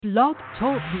Blog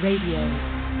Talk Radio.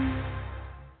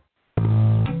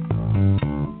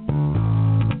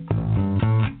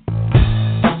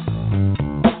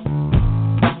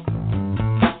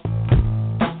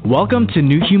 Welcome to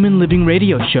New Human Living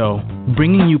Radio Show,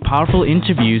 bringing you powerful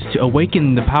interviews to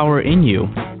awaken the power in you.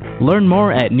 Learn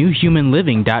more at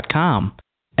newhumanliving.com.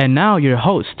 And now your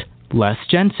host, Les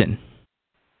Jensen.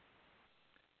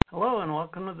 Hello and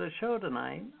welcome to the show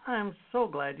tonight. I'm so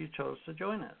glad you chose to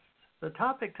join us. The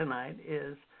topic tonight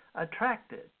is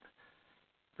Attracted,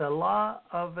 the law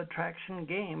of attraction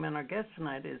game, and our guest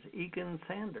tonight is Egan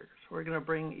Sanders. We're going to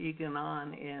bring Egan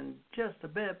on in just a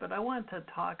bit, but I want to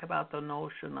talk about the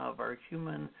notion of our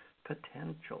human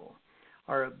potential,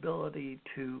 our ability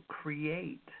to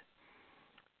create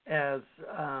as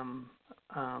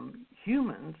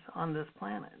humans on this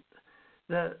planet.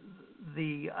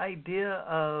 The idea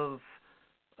of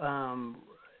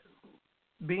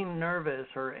being nervous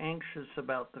or anxious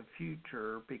about the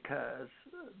future because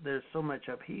there's so much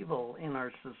upheaval in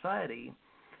our society,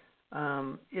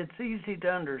 it's easy to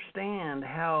understand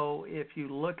how, if you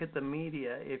look at the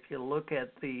media, if you look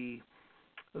at the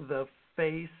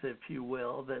face, if you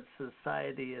will, that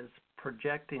society is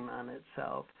projecting on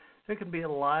itself, there can be a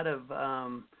lot of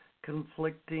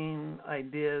conflicting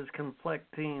ideas,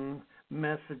 conflicting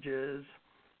messages,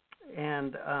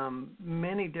 and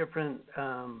many different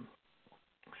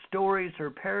stories or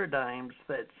paradigms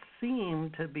that seem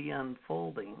to be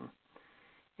unfolding.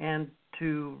 And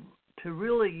to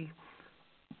really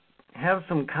have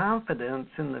some confidence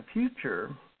in the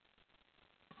future,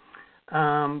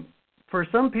 for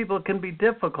some people it can be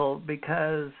difficult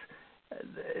because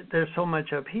there's so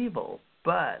much upheaval.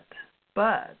 But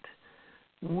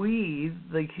we,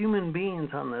 the human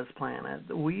beings on this planet,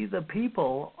 we the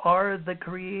people, are the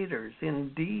creators.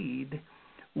 Indeed,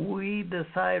 we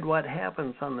decide what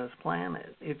happens on this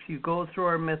planet. If you go through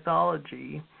our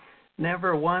mythology,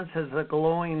 never once has a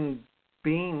glowing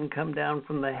being come down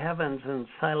from the heavens and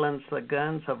silence the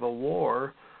guns of a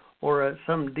war, or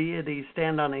some deity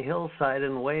stand on a hillside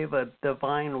and wave a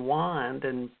divine wand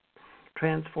and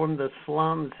transform the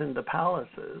slums into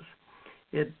palaces.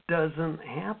 It doesn't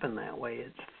happen that way.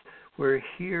 We're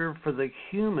here for the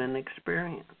human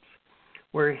experience.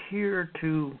 We're here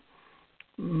to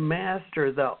master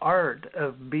the art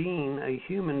of being a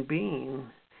human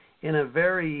being in a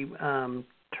very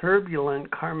turbulent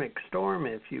karmic storm,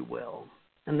 if you will.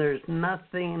 And there's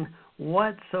nothing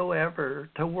whatsoever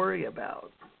to worry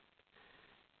about.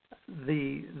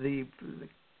 The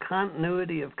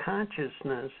continuity of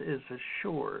consciousness is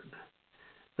assured.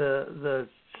 The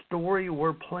story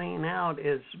we're playing out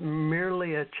is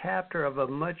merely a chapter of a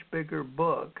much bigger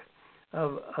book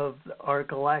of our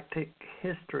galactic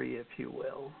history, if you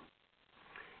will.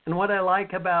 And what I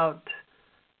like about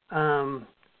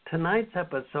tonight's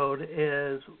episode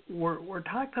is we're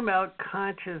talking about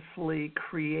consciously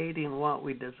creating what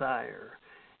we desire,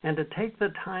 and to take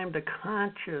the time to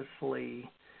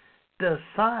consciously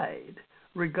decide,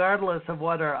 regardless of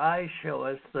what our eyes show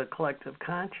us the collective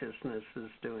consciousness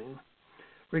is doing,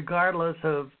 regardless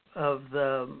of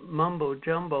the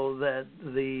mumbo-jumbo that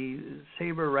the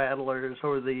saber rattlers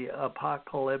or the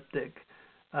apocalyptic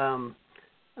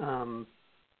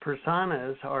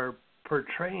personas are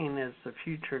portraying as the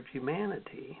future of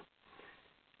humanity.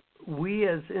 We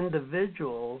as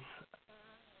individuals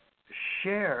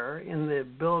share in the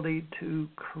ability to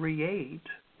create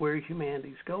where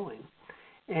humanity's going.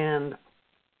 And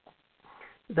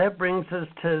that brings us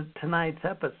to tonight's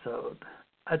episode.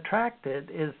 Attracted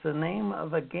is the name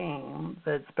of a game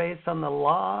that's based on the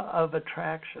law of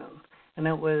attraction, and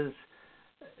it was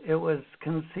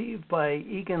conceived by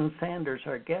Egan Sanders,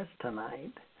 our guest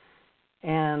tonight.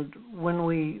 And what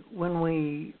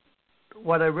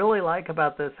I really like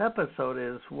about this episode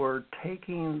is we're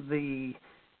taking the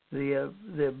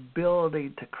ability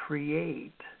to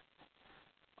create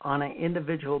on an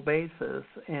individual basis,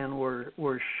 and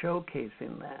we're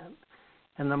showcasing that.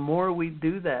 And the more we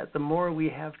do that, the more we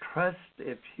have trust,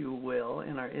 if you will,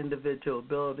 in our individual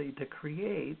ability to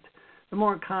create, the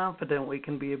more confident we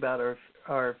can be about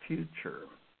our future.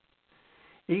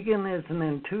 Egan is an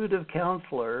intuitive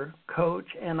counselor,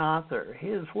 coach, and author. He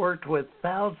has worked with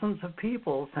thousands of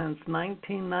people since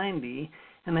 1990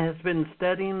 and has been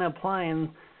studying and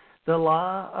applying the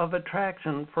law of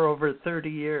attraction for over 30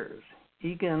 years.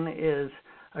 Egan is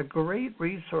a great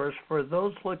resource for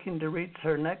those looking to reach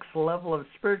their next level of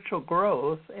spiritual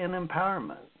growth and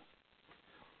empowerment.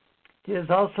 He is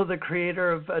also the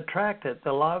creator of Attracted,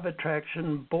 the Law of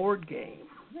Attraction board game.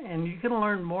 And you can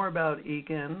learn more about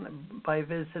Egan by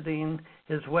visiting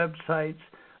his websites,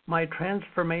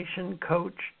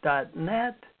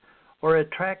 mytransformationcoach.net or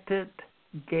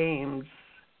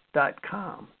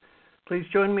attractedgames.com. Please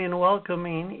join me in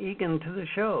welcoming Egan to the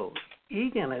show.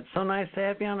 Egan, it's so nice to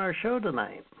have you on our show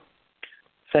tonight.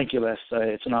 Thank you, Les.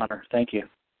 It's an honor. Thank you.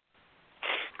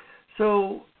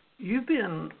 So you've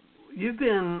been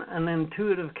an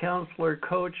intuitive counselor,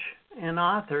 coach, and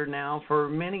author now for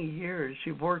many years.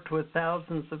 You've worked with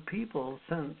thousands of people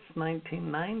since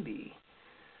 1990.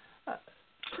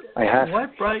 I have.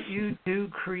 What brought you to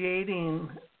creating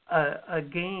a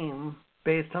game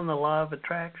based on the law of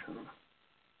attraction?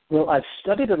 Well, I've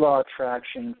studied the law of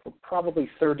attraction for probably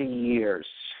 30 years.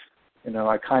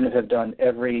 I kind of have done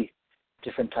every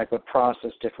different type of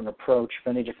process, different approach,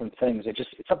 many different things. It's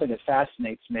something that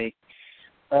fascinates me.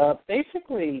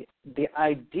 Basically, the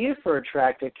idea for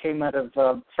Attracted came out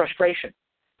of frustration.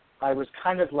 I was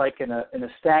kind of like in a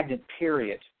stagnant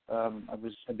period.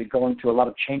 I'd been going through a lot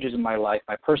of changes in my life,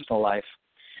 my personal life.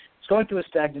 I was going through a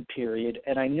stagnant period,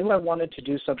 and I knew I wanted to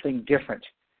do something different.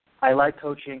 I like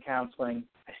coaching and counseling.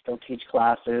 I still teach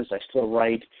classes. I still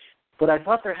write. But I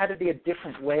thought there had to be a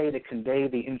different way to convey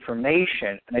the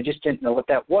information, and I just didn't know what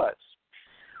that was.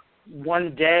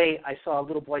 One day, I saw a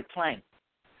little boy playing.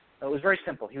 It was very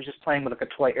simple. He was just playing with like a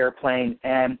toy airplane,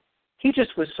 and he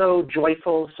just was so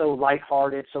joyful, so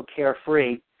lighthearted, so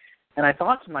carefree. And I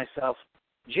thought to myself,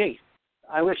 gee,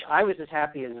 I wish I was as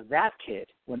happy as that kid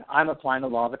when I'm applying the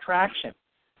law of attraction.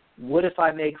 What if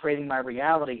I made creating my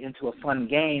reality into a fun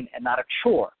game and not a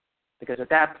chore? Because at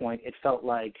that point, it felt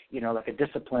like, like a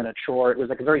discipline, a chore. It was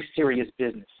like a very serious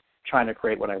business trying to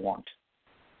create what I want.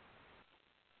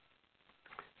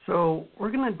 So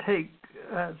we're going to take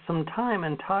some time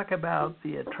and talk about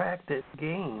the Attracted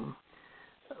game.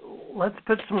 Let's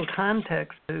put some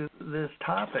context to this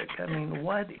topic. I mean,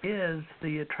 what is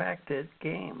the Attracted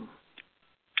game?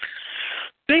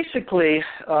 Basically,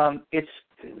 it's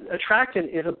Attracted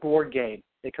is a board game.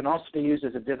 It can also be used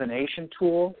as a divination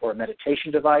tool or a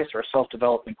meditation device or a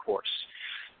self-development course.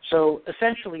 So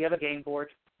essentially, you have a game board,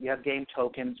 you have game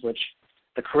tokens, which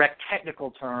the correct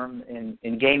technical term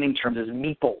in gaming terms is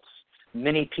meeples,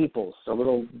 mini peoples, so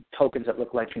little tokens that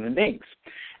look like human beings.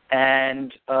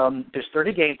 And there's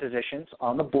 30 game positions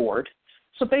on the board.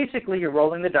 So basically, you're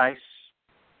rolling the dice.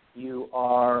 You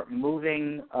are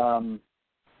moving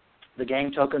the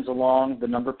game tokens along the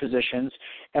number of positions.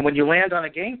 And when you land on a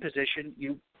game position,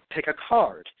 you pick a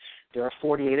card. There are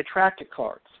 48 Attracted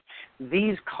cards.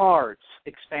 These cards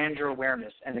expand your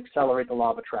awareness and accelerate the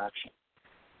law of attraction.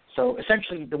 So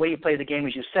essentially, the way you play the game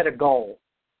is you set a goal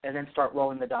and then start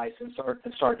rolling the dice and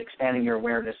start expanding your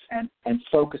awareness and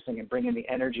focusing and bringing the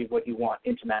energy of what you want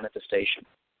into manifestation.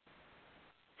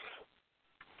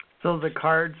 So the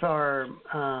cards are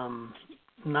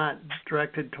not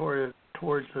directed towards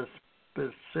a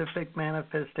specific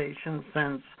manifestation,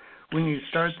 since when you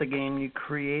start the game, you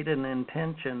create an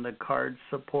intention. The cards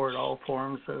support all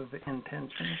forms of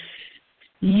intention.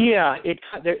 Yeah,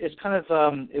 it's kind of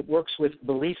it works with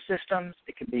belief systems.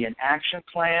 It can be an action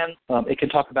plan. It can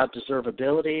talk about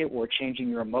deservability or changing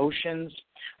your emotions.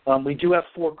 We do have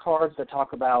 4 cards that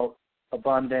talk about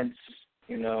abundance,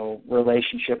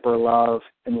 relationship or love,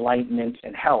 enlightenment,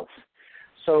 and health.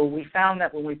 So we found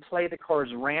that when we play the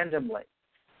cards randomly,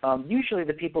 usually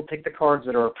the people pick the cards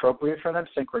that are appropriate for them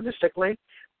synchronistically,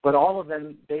 but all of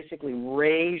them basically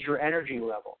raise your energy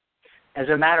level. As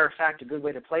a matter of fact, a good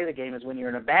way to play the game is when you're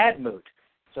in a bad mood.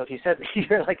 So if you said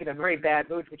you're like in a very bad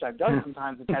mood, which I've done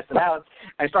sometimes and tested out,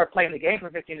 I start playing the game for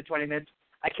 15 to 20 minutes,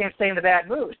 I can't stay in the bad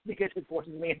mood because it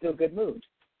forces me into a good mood.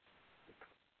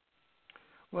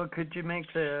 Well, could you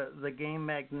make the game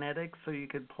magnetic so you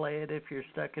could play it if you're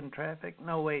stuck in traffic?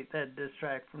 No, wait, that'd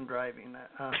distract from driving.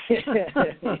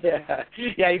 Yeah.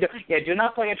 Do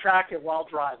not play Attracted while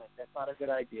driving. That's not a good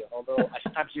idea. Although I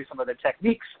sometimes use some of the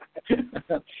techniques.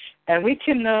 And we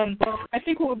can. I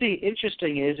think what would be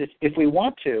interesting is if we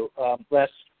want to, Les,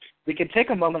 we can take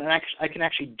a moment and I can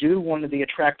actually do one of the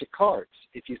Attracted cards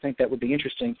if you think that would be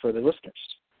interesting for the listeners.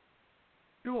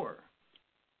 Sure.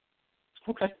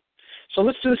 Okay. So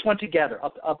let's do this one together.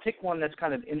 I'll pick one that's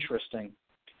kind of interesting.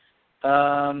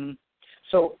 So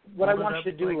what I want you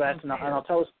to do, Les, and I'll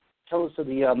tell us to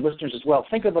the listeners as well,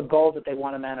 think of a goal that they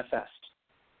want to manifest.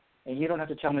 And you don't have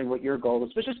to tell me what your goal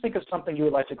is, but just think of something you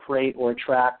would like to create or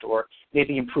attract or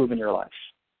maybe improve in your life.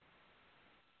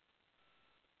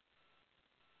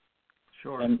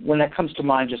 Sure. And when that comes to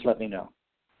mind, just let me know.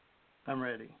 I'm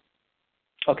ready.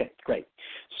 Okay, great.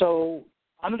 So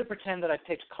I'm going to pretend that I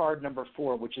picked card number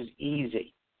 4, which is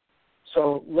easy.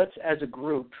 So let's, as a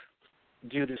group,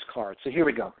 do this card. So here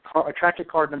we go. Attracted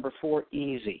card number 4,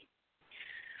 easy.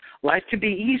 Life can be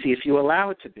easy if you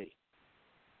allow it to be.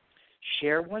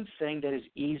 share one thing that is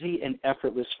easy and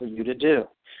effortless for you to do.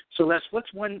 So, Les,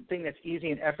 what's one thing that's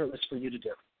easy and effortless for you to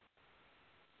do?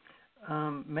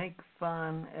 Make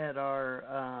fun at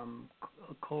our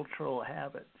cultural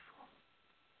habits.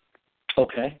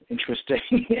 Okay, interesting.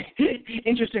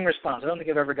 Interesting response. I don't think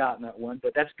I've ever gotten that one,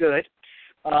 but that's good.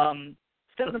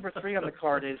 Step number 3 on the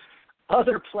card is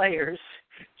other players,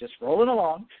 just rolling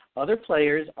along, other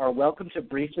players are welcome to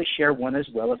briefly share one as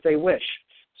well if they wish.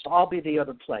 So I'll be the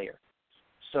other player.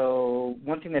 So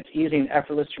one thing that's easy and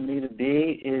effortless for me to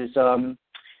be is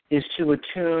to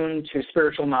attune to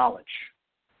spiritual knowledge.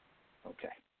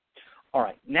 Okay. All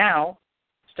right. Now,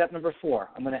 step number 4.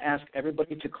 I'm going to ask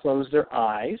everybody to close their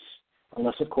eyes,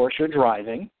 unless, of course, you're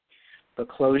driving. But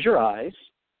close your eyes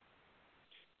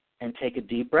and take a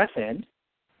deep breath in,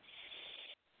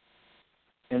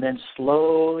 and then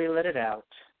slowly let it out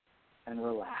and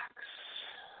relax.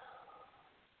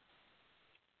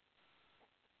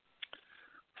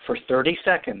 For 30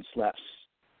 seconds, Les,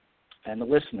 and the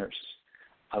listeners,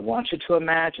 I want you to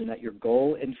imagine that your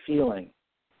goal and feeling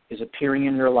is appearing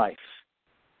in your life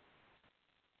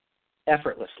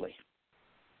effortlessly.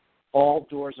 All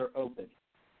doors are open.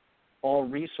 All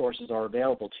resources are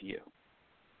available to you.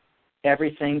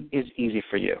 Everything is easy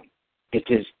for you. It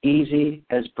is easy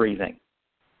as breathing.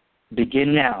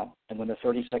 Begin now, and when the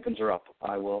 30 seconds are up,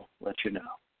 I will let you know.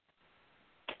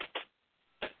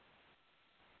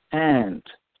 And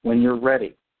when you're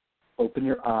ready, open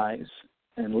your eyes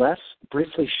and let's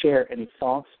briefly share any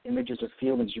thoughts, images, or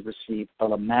feelings you receive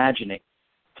while imagining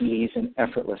ease and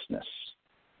effortlessness.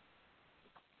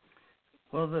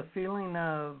 Well, the feeling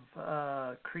of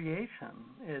creation,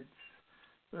 it's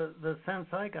the sense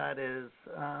I got is,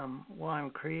 I'm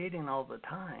creating all the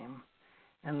time,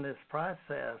 and this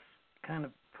process kind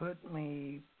of put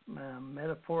me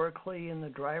metaphorically in the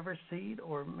driver's seat,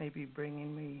 or maybe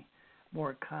bringing me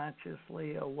more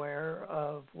consciously aware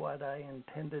of what I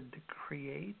intended to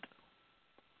create.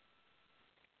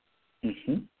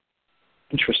 Mm-hmm.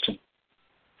 Interesting.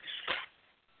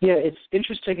 Yeah, it's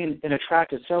interesting and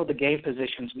attractive. So the game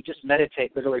positions, we just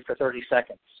meditate literally for 30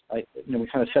 seconds. We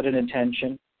kind of set an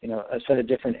intention, set a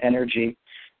different energy.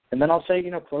 And then I'll say,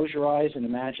 close your eyes and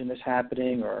imagine this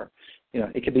happening, or,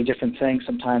 it could be different things.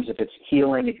 Sometimes if it's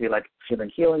healing, it could be like feeling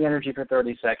healing energy for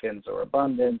 30 seconds, or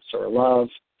abundance, or love.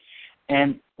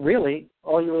 And really,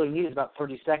 all you really need is about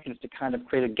 30 seconds to kind of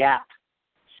create a gap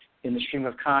in the stream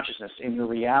of consciousness, in your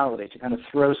reality, to kind of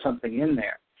throw something in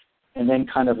there, and then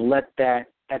kind of let that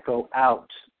echo out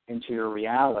into your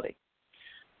reality.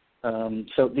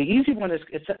 So the easy one is,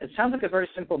 it sounds like a very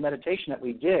simple meditation that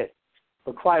we did,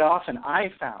 but quite often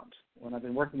I found, when I've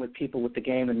been working with people with the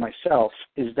game and myself,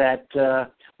 is that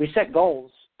we set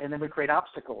goals and then we create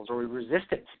obstacles, or we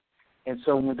resist it. And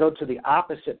so when we go to the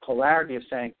opposite polarity of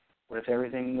saying, what if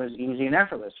everything was easy and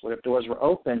effortless? What if doors were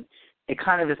open? It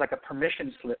kind of is like a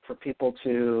permission slip for people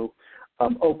to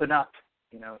open up,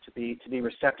 to be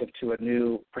receptive to a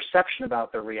new perception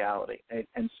about their reality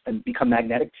and become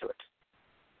magnetic to it.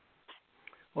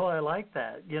 Well, I like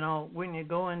that. When you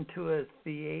go into a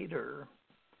theater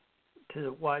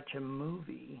to watch a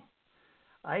movie,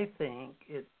 I think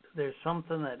there's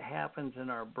something that happens in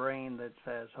our brain that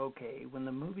says, okay, when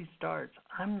the movie starts,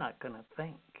 I'm not going to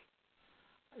think.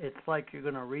 It's like you're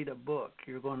going to read a book.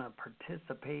 You're going to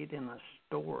participate in a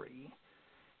story,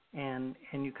 and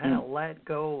you kind of let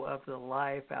go of the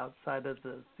life outside of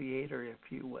the theater, if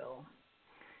you will.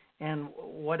 And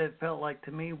what it felt like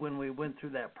to me when we went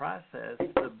through that process,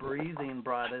 the breathing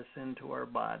brought us into our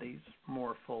bodies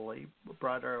more fully,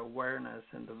 brought our awareness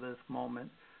into this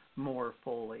moment more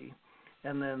fully.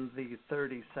 And then the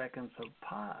 30 seconds of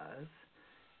pause,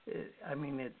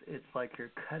 it's like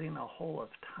you're cutting a hole of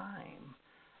time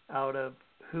out of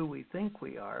who we think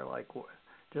we are.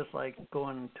 Just like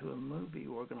going to a movie,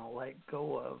 we're going to let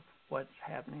go of what's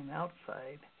happening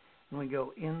outside, and we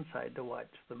go inside to watch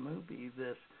the movie.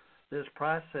 This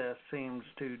process seems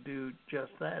to do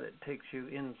just that. It takes you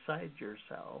inside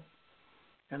yourself,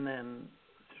 and then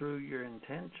through your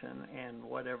intention and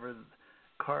whatever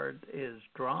card is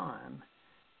drawn,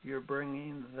 you're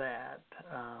bringing that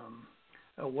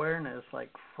awareness like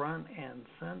front and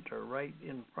center, right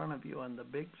in front of you on the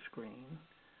big screen,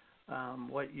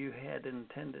 what you had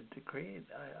intended to create.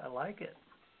 I like it.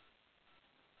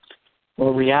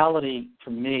 Well, reality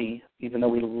for me, even though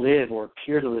we live or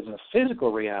appear to live in a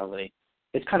physical reality,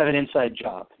 it's kind of an inside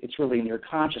job. It's really in your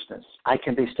consciousness. I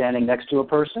can be standing next to a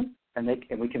person, and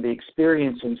we can be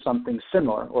experiencing something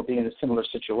similar or be in a similar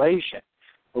situation,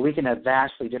 but we can have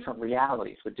vastly different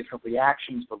realities with different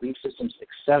reactions, belief systems,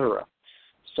 etc.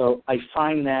 So I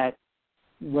find that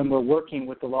when we're working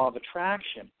with the law of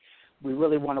attraction, we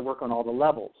really want to work on all the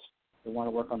levels. We want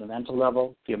to work on the mental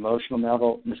level, the emotional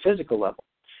level, and the physical level.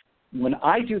 When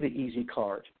I do the easy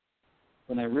card,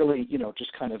 when I really,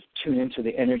 just kind of tune into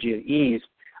the energy of ease,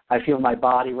 I feel my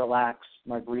body relax,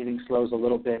 my breathing slows a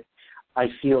little bit. I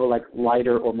feel like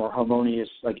lighter or more harmonious,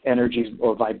 like energies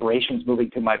or vibrations moving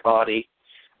through my body.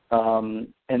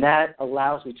 And that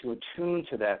allows me to attune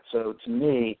to that. So to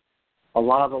me, a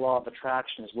lot of the law of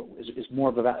attraction is more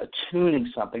about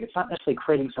attuning something. It's not necessarily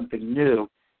creating something new.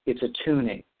 It's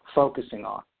attuning, focusing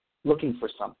on, looking for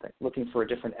something, looking for a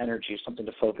different energy, something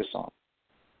to focus on.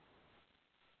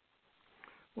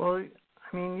 Well,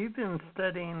 I mean, you've been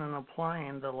studying and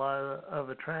applying the law of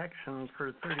attraction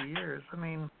for 30 years. I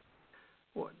mean,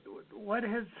 what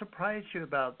has surprised you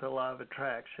about the law of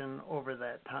attraction over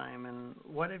that time, and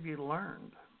what have you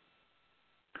learned?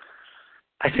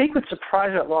 I think what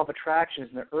surprised about law of attraction is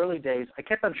in the early days, I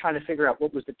kept on trying to figure out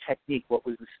what was the technique, what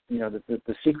was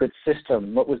the secret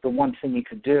system, what was the one thing you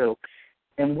could do.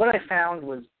 And what I found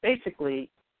was basically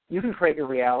you can create your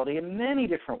reality in many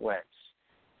different ways.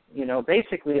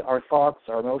 Basically our thoughts,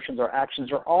 our emotions, our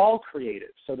actions are all creative.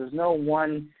 So there's no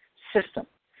one system.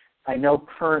 I know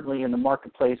currently in the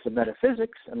marketplace of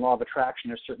metaphysics and law of attraction,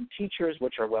 there's certain teachers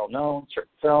which are well known,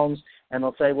 certain films, and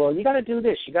they'll say, well, you got to do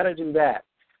this, you got to do that.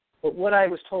 But what I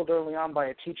was told early on by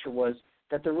a teacher was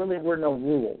that there really were no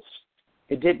rules.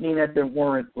 It didn't mean that there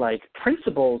weren't like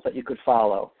principles that you could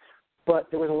follow, but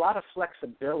there was a lot of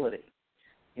flexibility.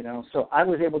 So I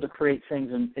was able to create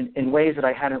things in ways that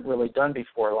I hadn't really done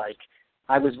before. Like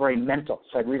I was very mental,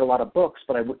 so I'd read a lot of books,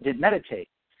 but I didn't meditate.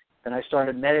 Then I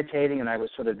started meditating, and I was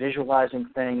sort of visualizing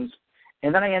things.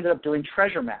 And then I ended up doing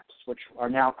treasure maps, which are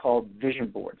now called vision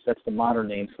boards. That's the modern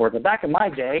name for it. But back in my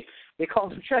day, they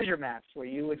called them treasure maps, where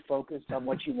you would focus on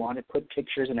what you wanted, put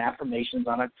pictures and affirmations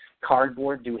on a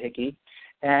cardboard doohickey,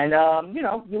 and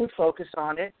you would focus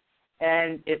on it.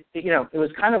 And it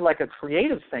was kind of like a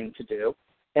creative thing to do.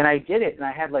 And I did it, and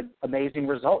I had like amazing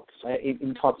results. I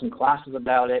even taught some classes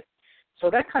about it. So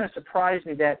that kind of surprised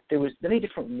me that there was many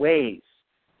different ways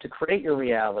to create your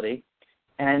reality.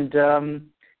 And,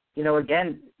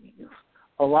 again,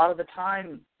 a lot of the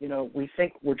time, we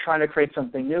think we're trying to create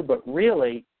something new, but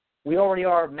really we already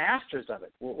are masters of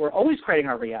it. We're always creating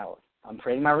our reality. I'm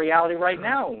creating my reality right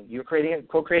now. You're creating it,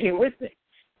 co-creating it with me.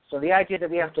 So the idea that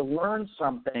we have to learn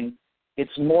something,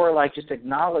 it's more like just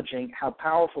acknowledging how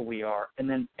powerful we are and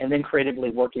then creatively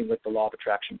working with the law of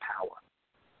attraction power.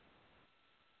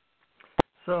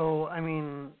 So, I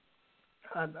mean,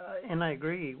 and I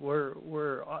agree. We're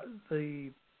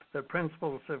the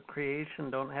principles of creation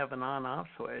don't have an on-off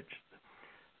switch.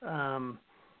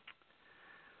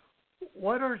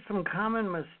 What are some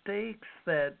common mistakes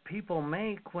that people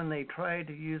make when they try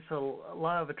to use the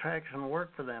law of attraction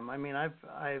work for them? I mean,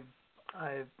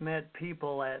 I've met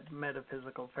people at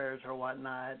metaphysical fairs or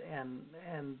whatnot,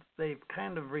 and they've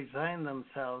kind of resigned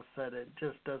themselves that it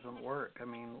just doesn't work. I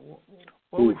mean,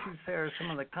 what would you say are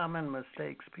some of the common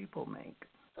mistakes people make?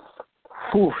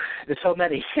 There's so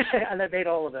many, and I made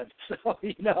all of them. So,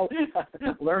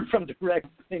 learn from direct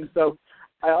things. So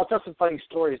I'll tell some funny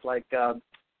stories. Like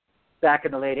back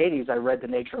in the late 80s, I read The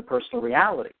Nature of Personal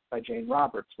Reality by Jane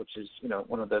Roberts, which is,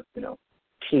 one of the,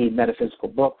 key metaphysical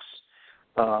books,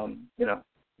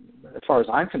 as far as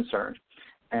I'm concerned.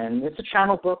 And it's a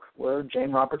channel book where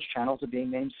Jane Roberts channels are being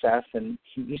named Seth, and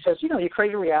he says, you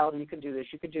create your reality, you can do this,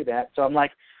 you can do that. So I'm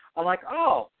like,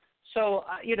 oh, so,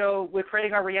 we're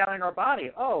creating our reality in our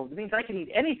body. Oh, it means I can eat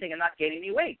anything and not gain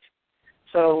any weight.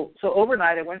 So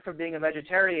overnight I went from being a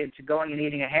vegetarian to going and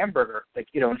eating a hamburger,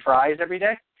 and fries every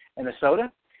day and a soda.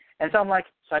 And so I'm like,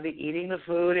 so I'd be eating the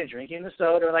food and drinking the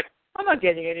soda. Like, I'm not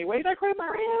gaining any weight. I create my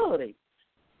reality.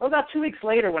 Well, about 2 weeks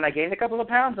later, when I gained a couple of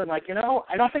pounds, I'm like, I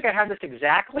don't think I have this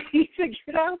exactly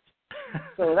figured out.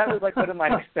 So that was like one of my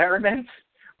experiments.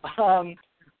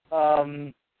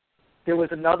 There was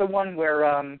another one where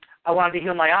I wanted to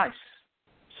heal my eyes.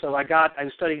 So I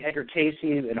was studying Edgar Cayce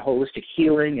and holistic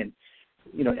healing, and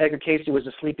Edgar Cayce was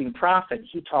a sleeping prophet.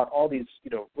 He taught all these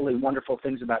really wonderful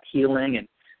things about healing, and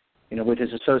with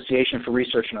his Association for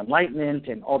Research and Enlightenment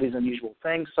and all these unusual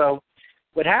things. So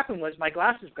what happened was my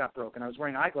glasses got broken. I was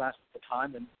wearing eyeglasses at the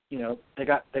time, and they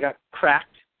got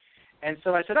cracked. And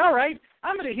so I said, all right,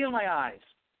 I'm going to heal my eyes.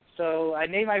 So I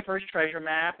made my first treasure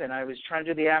map, and I was trying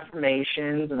to do the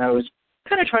affirmations, and I was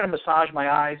kind of trying to massage my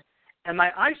eyes, and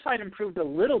my eyesight improved a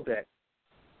little bit.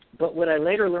 But what I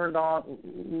later learned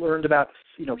about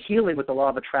healing with the law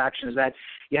of attraction is that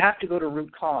you have to go to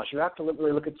root cause. You have to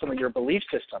really look at some of your belief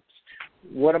systems.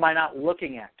 What am I not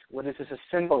looking at? What is this a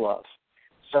symbol of?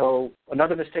 So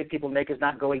another mistake people make is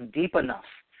not going deep enough.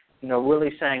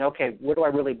 Really saying, okay, what do I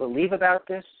really believe about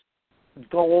this?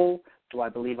 goal? Do I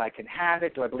believe I can have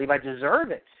it? Do I believe I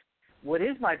deserve it? What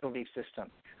is my belief system?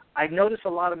 I notice a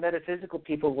lot of metaphysical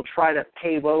people will try to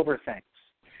pave over things.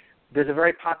 There's a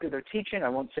very popular teaching. I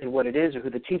won't say what it is or who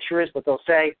the teacher is, but they'll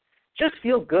say, just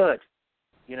feel good.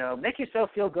 Make yourself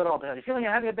feel good all the time. If you're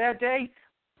having a bad day,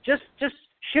 just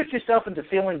shift yourself into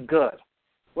feeling good.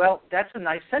 Well, that's a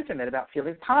nice sentiment about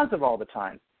feeling positive all the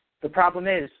time. The problem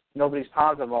is nobody's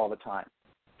positive all the time.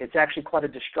 It's actually quite a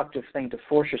destructive thing to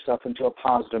force yourself into a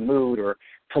positive mood or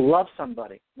to love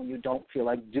somebody when you don't feel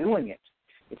like doing it.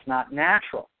 It's not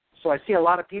natural. So I see a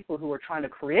lot of people who are trying to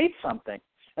create something,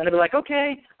 and they'll be like,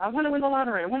 okay, I want to win the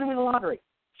lottery. I want to win the lottery.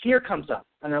 Fear comes up,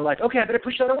 and they're like, okay, I better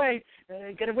push that away,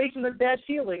 get away from the bad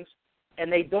feelings.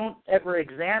 And they don't ever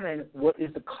examine what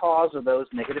is the cause of those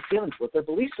negative feelings, what their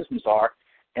belief systems are,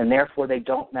 and therefore they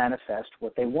don't manifest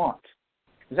what they want.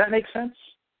 Does that make sense?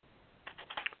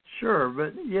 Sure,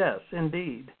 but yes,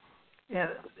 indeed.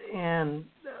 And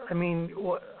I mean,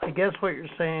 I guess what you're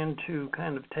saying, to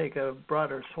kind of take a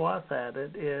broader swath at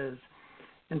it, is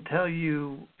until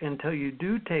you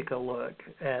do take a look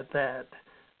at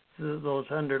those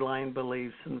underlying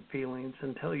beliefs and feelings,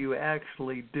 until you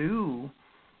actually do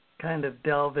kind of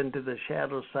delve into the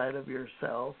shadow side of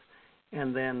yourself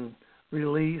and then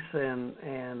release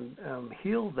and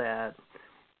heal that,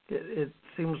 it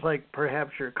seems like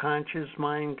perhaps your conscious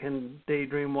mind can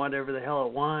daydream whatever the hell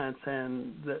it wants,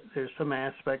 and there's some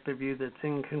aspect of you that's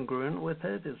incongruent with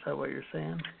it. Is that what you're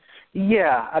saying?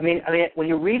 Yeah. I mean, when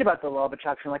you read about the law of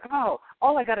attraction, you're like, oh,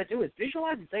 all I got to do is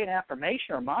visualize and say an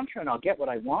affirmation or mantra, and I'll get what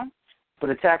I want. But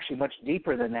it's actually much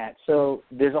deeper than that. So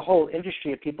there's a whole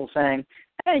industry of people saying,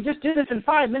 hey, just do this in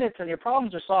 5 minutes and your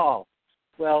problems are solved.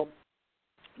 Well,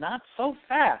 not so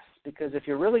fast, because if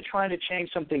you're really trying to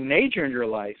change something major in your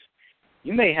life,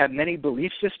 you may have many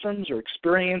belief systems or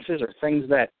experiences or things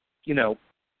that,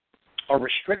 are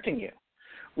restricting you.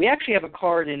 We actually have a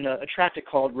card in Attracted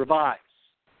called Revise.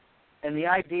 And the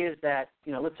idea is that,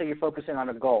 let's say you're focusing on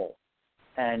a goal.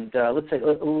 And let's say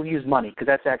we'll use money, because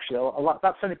that's actually a lot.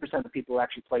 About 70% of the people who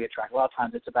actually play Attract, a lot of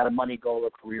times it's about a money goal or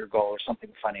career goal or something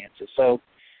with finances. So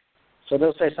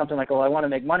they'll say something like, I want to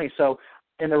make money. So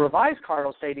in the Revise card,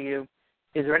 I'll say to you,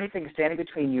 is there anything standing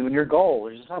between you and your goal?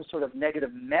 Is there some sort of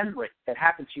negative memory that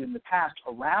happened to you in the past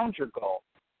around your goal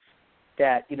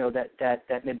that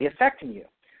may be affecting you?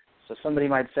 So somebody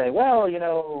might say, well,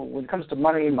 when it comes to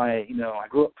money, I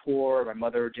grew up poor. My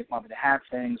mother didn't want me to have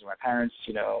things, or my parents,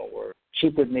 were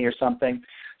cheap with me or something.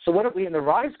 So what if we, in the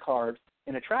Rise card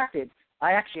in Attracted,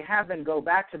 I actually have them go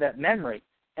back to that memory,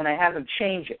 and I have them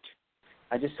change it.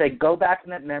 I just say, go back in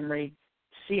that memory,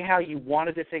 see how you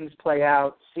wanted the things play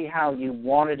out, see how you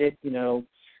wanted it,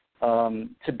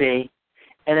 to be,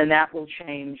 and then that will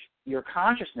change your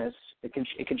consciousness. It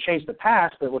can change the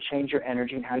past, but it will change your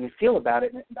energy and how you feel about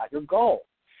it and about your goal.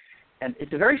 And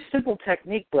it's a very simple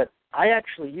technique, but I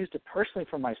actually used it personally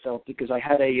for myself because I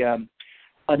had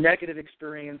a negative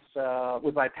experience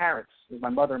with my parents, with my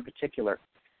mother in particular.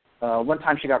 One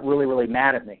time she got really, really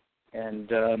mad at me,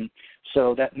 and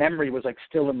so that memory was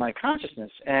still in my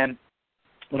consciousness. And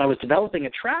when I was developing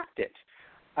Attracted,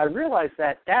 I realized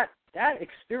that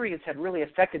experience had really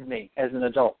affected me as an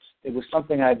adult. It was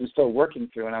something I was still working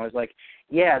through, and I was like,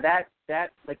 yeah, that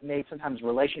made sometimes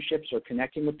relationships or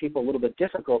connecting with people a little bit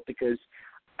difficult because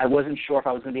I wasn't sure if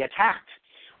I was going to be attacked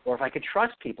or if I could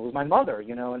trust people. It was my mother,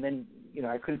 and then,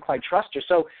 I couldn't quite trust her.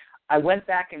 So I went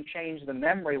back and changed the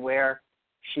memory where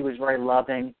she was very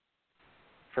loving,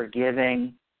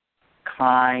 forgiving,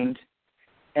 kind.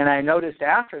 And I noticed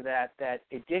after that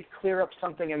it did clear up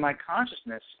something in my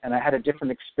consciousness, and I had a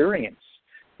different experience,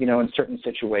 in certain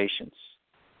situations.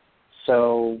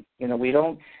 So, you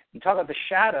talk about the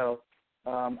shadow.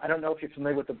 I don't know if you're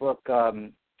familiar with the book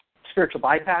Spiritual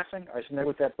Bypassing. Are you familiar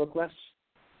with that book, Les?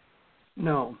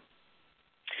 No.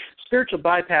 Spiritual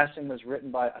Bypassing was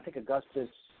written by, I think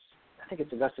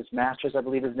it's Augustus Masters, I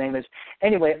believe his name is.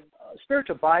 Anyway,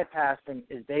 spiritual bypassing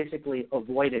is basically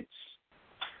avoidance.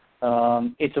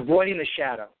 It's avoiding the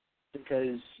shadow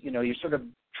because, you're sort of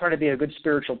trying to be a good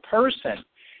spiritual person,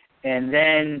 and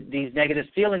then these negative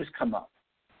feelings come up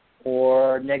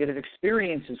or negative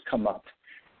experiences come up.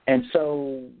 And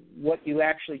so what you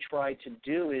actually try to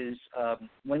do is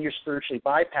when you're spiritually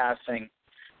bypassing,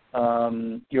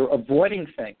 you're avoiding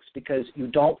things because you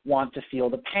don't want to feel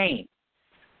the pain.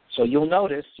 So you'll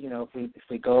notice, if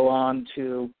we go on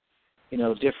to,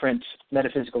 different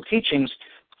metaphysical teachings,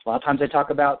 a lot of times they talk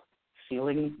about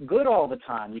feeling good all the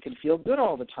time. You can feel good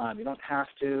all the time. You don't have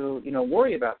to,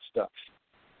 worry about stuff.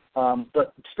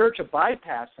 But spiritual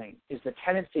bypassing is the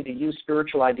tendency to use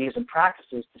spiritual ideas and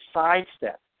practices to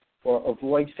sidestep or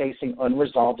avoid facing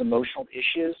unresolved emotional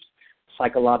issues,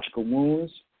 psychological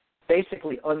wounds,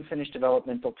 basically unfinished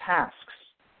developmental tasks.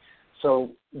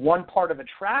 So one part of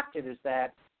Attracted is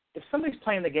that if somebody's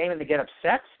playing the game and they get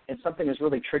upset and something is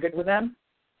really triggered with them,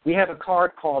 we have a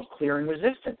card called Clearing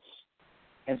Resistance.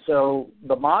 And so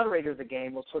the moderator of the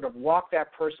game will sort of walk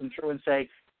that person through and say,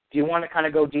 do you want to kind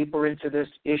of go deeper into this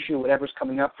issue, whatever's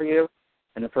coming up for you?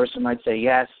 And the person might say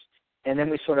yes. And then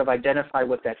we sort of identify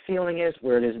what that feeling is,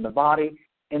 where it is in the body,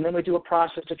 and then we do a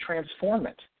process to transform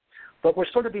it. But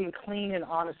we're sort of being clean and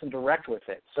honest and direct with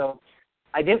it. So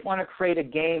I didn't want to create a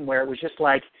game where it was just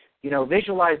like,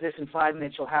 visualize this in 5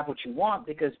 minutes, you'll have what you want,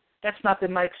 because that's not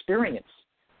been my experience.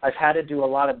 I've had to do a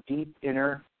lot of deep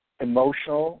inner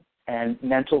emotional and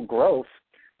mental growth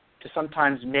to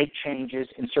sometimes make changes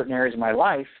in certain areas of my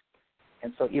life.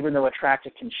 And so even though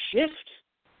Attracted can shift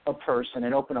a person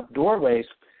and open up doorways,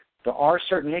 there are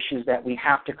certain issues that we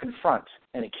have to confront,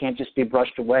 and it can't just be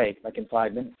brushed away like in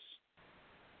 5 minutes.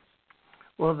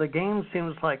 Well, the game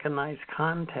seems like a nice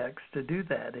context to do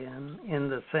that in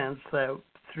the sense that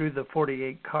through the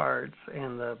 48 cards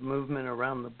and the movement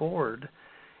around the board,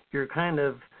 you're kind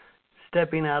of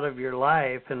stepping out of your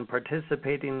life and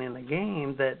participating in a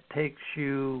game that takes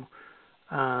you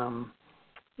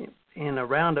in a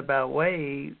roundabout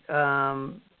way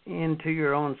into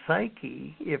your own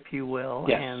psyche, if you will,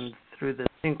 yes. And through the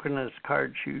synchronous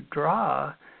cards you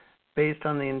draw, based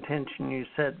on the intention you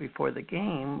set before the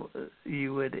game,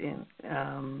 you would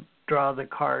draw the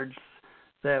cards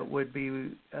that would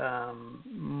be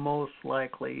most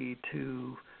likely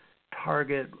to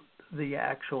target the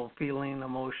actual feeling,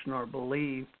 emotion, or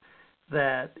belief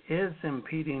that is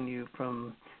impeding you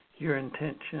from your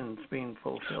intentions being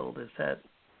fulfilled. Is that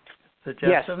the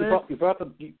gist of it? Yes,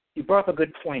 you brought up a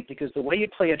good point, because the way you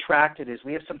play Attracted is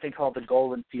we have something called the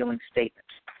goal and feeling statement.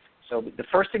 So the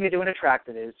first thing you do in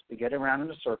Attracted is we get around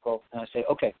in a circle, and I say,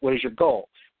 okay, what is your goal?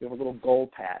 We have a little goal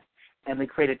pad, and we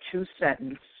create a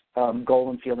 2-sentence goal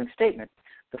and feeling statement.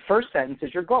 The first sentence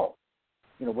is your goal,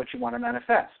 what you want to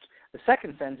manifest. The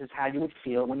second sentence is how you would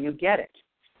feel when you get it.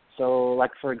 So,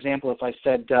 like, for example, if I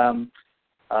said,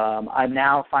 I'm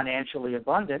now financially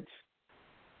abundant,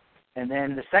 and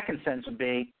then the second sentence would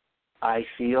be, I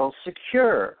feel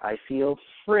secure, I feel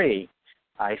free,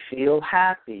 I feel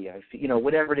happy,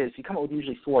 whatever it is. You come up with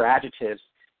usually 4 adjectives.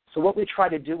 So what we try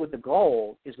to do with the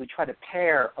goal is we try to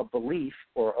pair a belief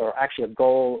or actually a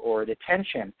goal or an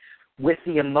intention with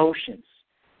the emotions.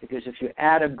 Because if you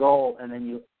add a goal and then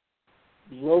you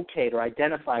locate or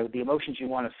identify with the emotions you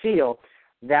want to feel,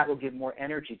 that will give more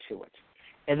energy to it.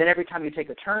 And then every time you take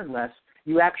a turn less,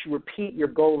 you actually repeat your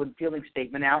goal and feeling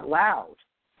statement out loud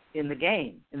in the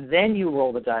game. And then you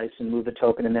roll the dice and move the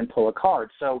token and then pull a card.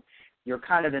 So you're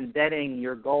kind of embedding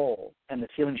your goal and the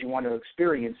feelings you want to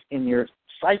experience in your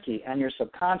psyche and your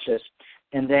subconscious,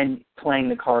 and then playing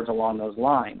the cards along those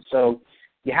lines. So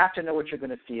you have to know what you're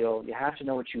going to feel. You have to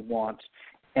know what you want.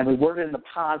 And we word it in the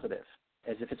positive,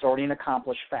 as if it's already an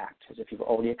accomplished fact, as if you've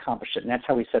already accomplished it. And that's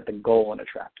how we set the goal in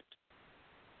Attracted.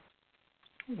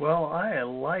 Well, I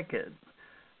like it.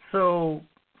 So,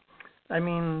 I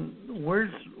mean,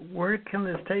 where can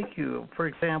this take you? For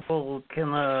example, can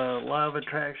a law of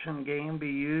attraction game be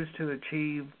used to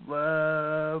achieve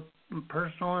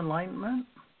personal enlightenment?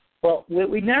 Well, what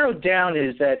we narrowed down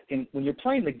is that when you're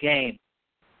playing the game,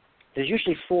 there's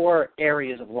usually 4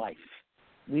 areas of life.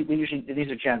 We usually, these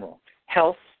are general: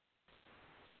 health,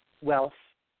 wealth,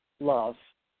 love,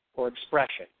 or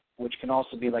expression, which can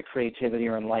also be like creativity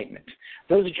or enlightenment.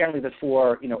 Those are generally the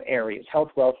 4 areas: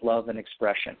 health, wealth, love, and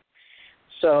expression.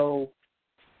 So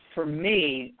for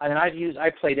me,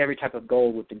 I've played every type of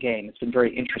goal with the game. It's been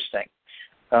very interesting.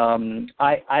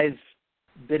 I've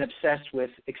been obsessed with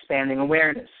expanding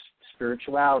awareness,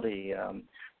 spirituality,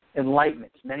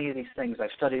 enlightenment, many of these things.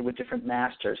 I've studied with different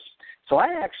masters. So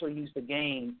I actually use the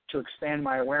game to expand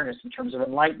my awareness in terms of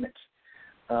enlightenment.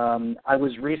 I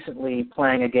was recently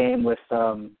playing a game with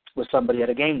somebody at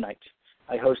a game night.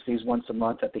 I host these once a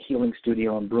month at the Healing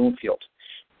Studio in Broomfield.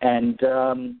 And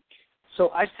so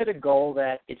I set a goal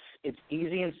that it's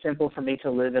easy and simple for me to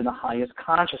live in the highest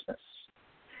consciousness.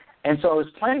 And so I was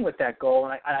playing with that goal,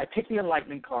 and I picked the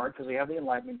Enlightenment card because we have the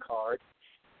Enlightenment card.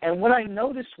 And what I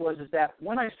noticed was that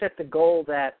when I set the goal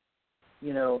that,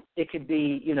 it could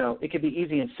be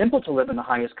easy and simple to live in the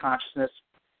highest consciousness,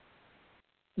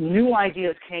 new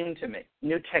ideas came to me,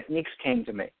 new techniques came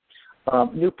to me,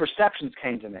 new perceptions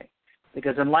came to me,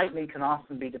 because enlightenment can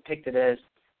often be depicted as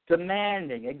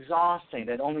demanding, exhausting,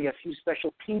 that only a few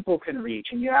special people can reach,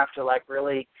 and you have to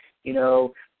really,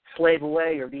 slave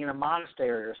away or be in a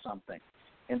monastery or something.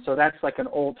 And so that's like an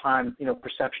old-time,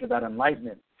 perception about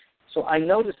enlightenment. So I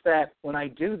noticed that when I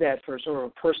do that for sort of a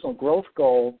personal growth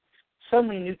goal,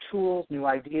 suddenly new tools, new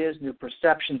ideas, new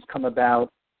perceptions come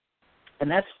about. And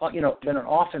that's, been an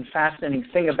often fascinating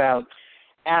thing about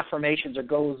affirmations or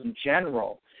goals in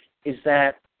general, is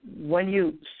that when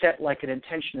you set like an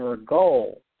intention or a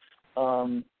goal,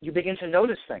 you begin to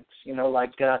notice things.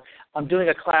 I'm doing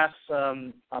a class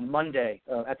on Monday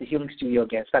at the Healing Studio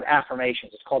again. It's about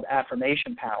affirmations. It's called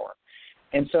Affirmation Power.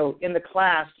 And so in the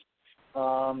class,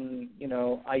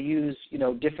 I use,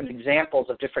 different examples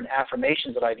of different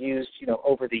affirmations that I've used,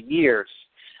 over the years.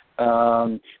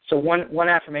 So one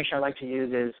affirmation I like to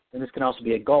use is, and this can also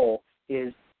be a goal,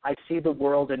 is I see the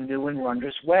world in new and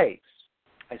wondrous ways.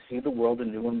 I see the world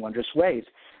in new and wondrous ways.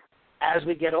 As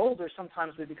we get older,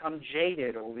 sometimes we become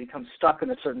jaded or we become stuck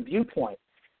in a certain viewpoint.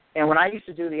 And when I used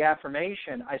to do the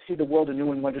affirmation, I see the world in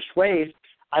new and wondrous ways,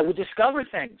 I would discover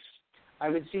things. I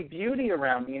would see beauty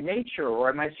around me in nature, or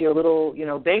I might see a little,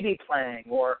 baby playing,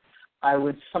 or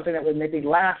something that would make me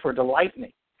laugh or delight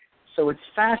me. So it's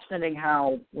fascinating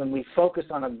how when we focus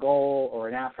on a goal or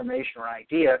an affirmation or an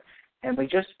idea, and we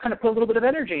just kind of put a little bit of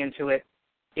energy into it,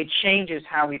 it changes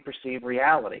how we perceive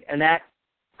reality, and that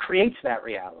creates that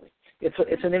reality.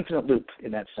 It's an infinite loop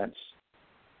in that sense.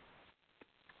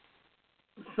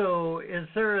 So is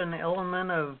there an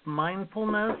element of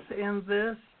mindfulness in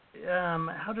this?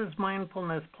 How does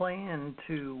mindfulness play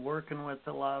into working with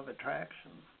the law of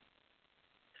attraction?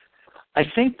 I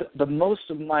think the most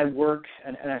of my work,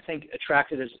 and I think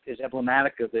Attracted is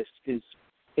emblematic of this, is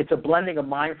it's a blending of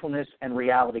mindfulness and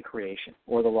reality creation,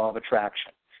 or the law of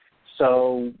attraction.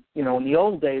 So, in the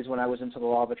old days when I was into the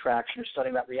law of attraction or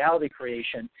studying about reality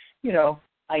creation,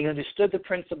 I understood the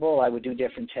principle, I would do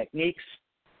different techniques,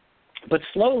 but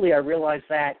slowly I realized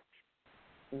that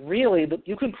really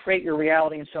you can create your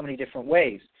reality in so many different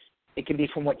ways. It can be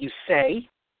from what you say,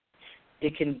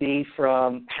 it can be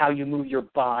from how you move your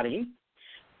body,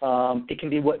 it can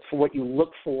be for what you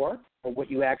look for or what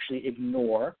you actually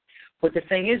ignore. But the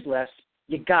thing is, Les,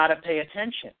 you got to pay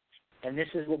attention. And this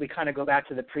is what we kind of go back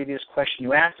to the previous question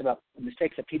you asked about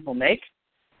mistakes that people make.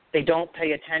 They don't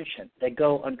pay attention. They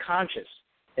go unconscious.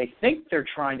 They think they're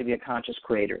trying to be a conscious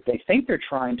creator. They think they're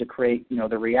trying to create,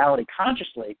 the reality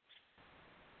consciously.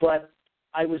 But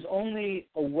I was only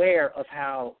aware of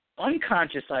how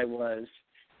unconscious I was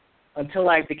until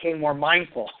I became more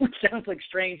mindful, which sounds like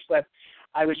strange, but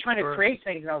I was trying to create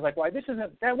things, and I was like, why, this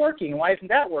isn't that working? Why isn't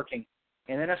that working?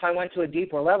 And then if I went to a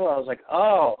deeper level, I was like,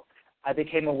 I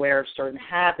became aware of certain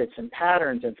habits and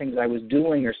patterns and things I was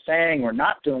doing or saying or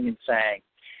not doing and saying.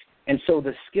 And so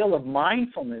the skill of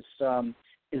mindfulness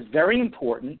is very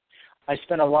important. I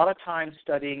spent a lot of time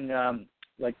studying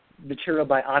material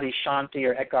by Adi Shanti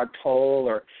or Eckhart Tolle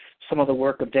or some of the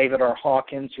work of David R.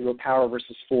 Hawkins, who wrote Power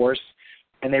versus Force.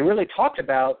 And they really talked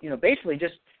about, basically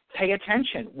just pay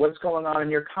attention. What's going on in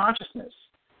your consciousness?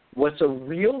 What's a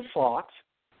real thought?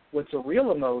 What's a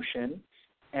real emotion?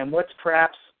 And what's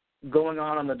perhaps going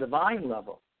on the divine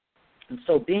level? And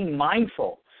so being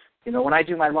mindful, when I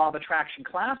do my law of attraction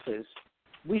classes,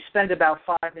 we spend about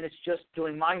 5 minutes just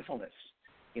doing mindfulness,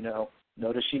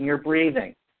 noticing your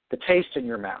breathing, the taste in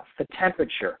your mouth, the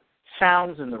temperature,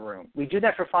 sounds in the room. We do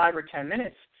that for 5 or 10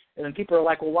 minutes, and then people are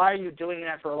like, well, why are you doing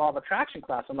that for a law of attraction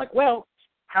class? I'm like, well,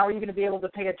 how are you going to be able to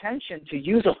pay attention to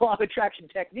use a law of attraction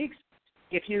techniques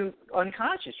if you're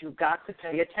unconscious? You've got to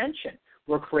pay attention.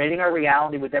 We're creating our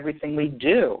reality with everything we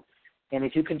do. And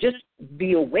if you can just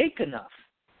be awake enough,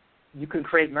 you can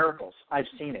create miracles. I've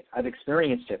seen it. I've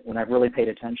experienced it when I've really paid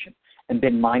attention and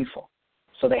been mindful.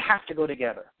 So they have to go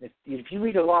together. If you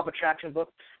read a law of attraction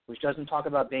book which doesn't talk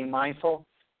about being mindful,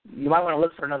 you might want to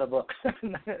look for another book.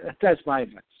 That's my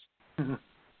advice.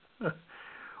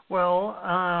 Well,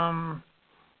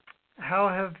 how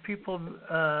have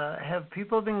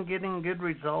people been getting good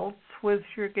results with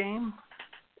your game?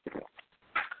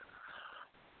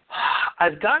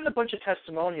 I've gotten a bunch of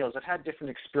testimonials. I've had different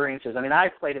experiences. I mean,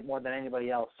 I've played it more than anybody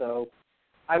else. So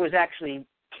I was actually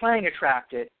playing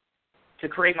Attracted to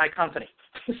create my company.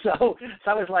 So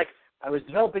I was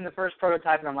developing the first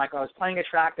prototype, and I was playing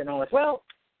Attracted, and I was like, well,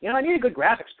 I need a good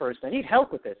graphics person. I need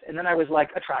help with this. And then I was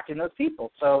attracting those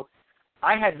people. So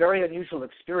I had very unusual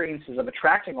experiences of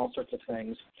attracting all sorts of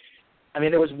things. I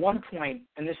mean, there was one point,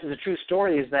 and this is a true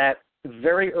story, is that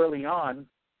very early on,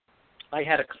 I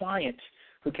had a client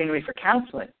who came to me for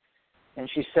counseling, and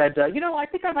she said, I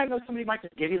think I might know somebody who might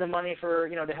just give you the money for,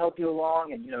 to help you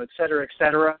along, and, et cetera, et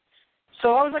cetera.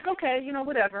 So I was like, okay,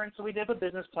 whatever. And so we did a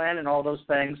business plan and all those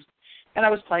things, and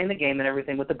I was playing the game and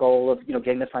everything with the goal of,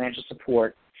 getting the financial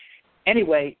support.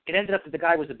 Anyway, it ended up that the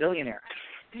guy was a billionaire,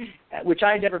 which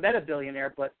I had never met a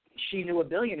billionaire, but she knew a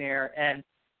billionaire, and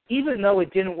even though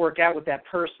it didn't work out with that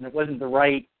person, it wasn't the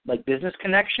right, business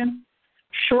connection,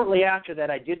 Shortly after that,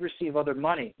 I did receive other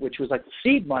money, which was like the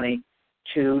seed money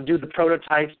to do the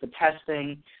prototypes, the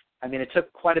testing. I mean, it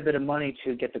took quite a bit of money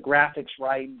to get the graphics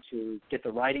right, to get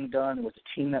the writing done. There was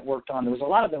a team that worked on. There was a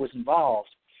lot of that was involved.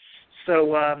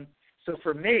 So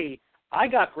for me, I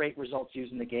got great results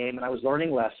using the game, and I was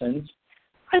learning lessons.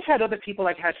 I've had other people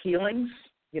like had healings,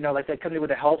 like they come in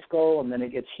with a health goal, and then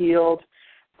it gets healed.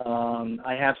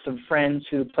 I have some friends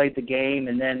who played the game,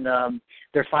 and then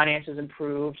their finances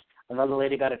improved. Another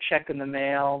lady got a check in the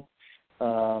mail.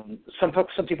 Some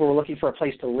people were looking for a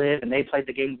place to live, and they played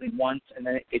the game once, and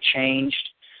then it changed,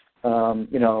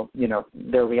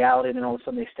 their reality, and then all of a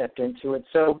sudden they stepped into it.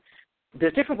 So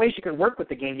there's different ways you can work with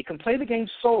the game. You can play the game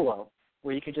solo,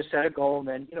 where you can just set a goal and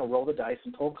then, roll the dice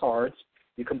and pull cards.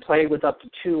 You can play with up to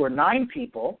 2 or 9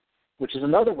 people, which is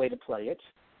another way to play it.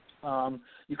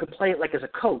 You can play it like as a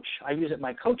coach. I use it in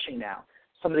my coaching now.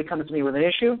 Somebody comes to me with an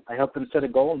issue, I help them set a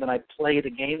goal, and then I play the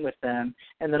game with them,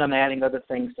 and then I'm adding other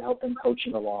things to help them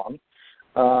coaching along.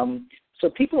 So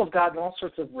people have gotten all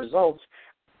sorts of results.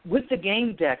 With the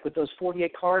game deck, with those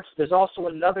 48 cards, there's also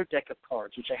another deck of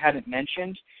cards, which I hadn't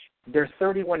mentioned. There are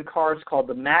 31 cards called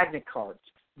the magnet cards.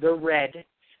 They're red.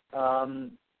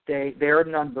 They're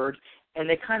numbered, and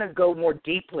they kind of go more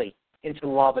deeply into the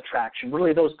law of attraction.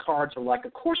 Really, those cards are like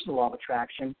a course in the law of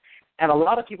attraction, and a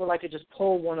lot of people like to just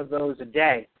pull one of those a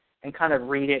day and kind of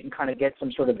read it and kind of get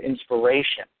some sort of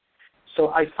inspiration. So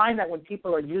I find that when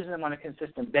people are using them on a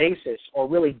consistent basis or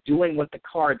really doing what the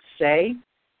cards say,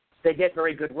 they get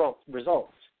very good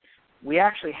results. We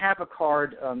actually have a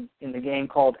card in the game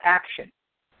called Action.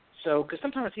 So, because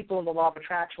sometimes people in the law of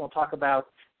attraction will talk about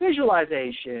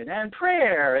visualization and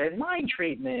prayer and mind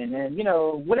treatment and,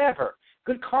 whatever,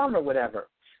 good karma, whatever.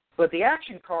 But the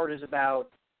action card is about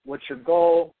what's your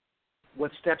goal,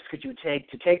 what steps could you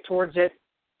take towards it.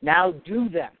 Now do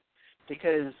them,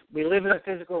 because we live in a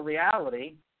physical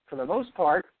reality. For the most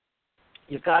part,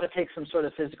 you've got to take some sort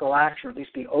of physical action, or at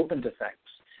least be open to things.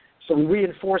 So we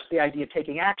reinforce the idea of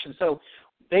taking action. So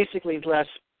basically, Les,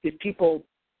 if people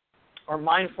are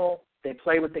mindful, they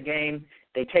play with the game,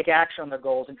 they take action on their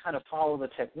goals and kind of follow the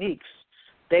techniques,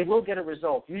 they will get a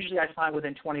result. Usually I find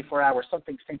within 24 hours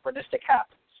something synchronistic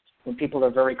happens when people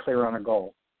are very clear on a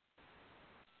goal.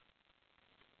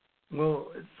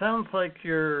 Well, it sounds like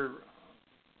you're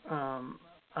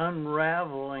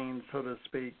unraveling, so to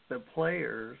speak, the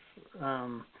players.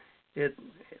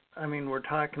 We're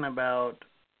talking about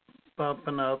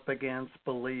bumping up against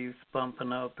beliefs,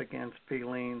 bumping up against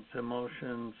feelings,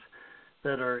 emotions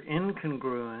that are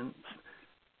incongruent,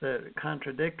 that are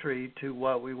contradictory to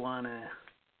what we want to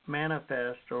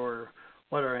manifest or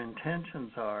what our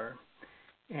intentions are.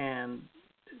 And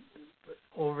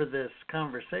over this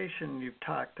conversation, you've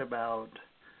talked about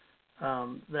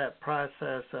that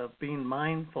process of being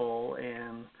mindful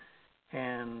and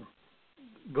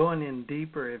going in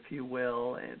deeper, if you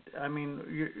will.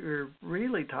 You're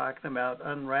really talking about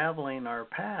unraveling our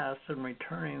past and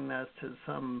returning us to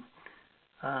some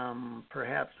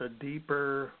perhaps a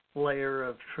deeper layer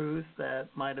of truth that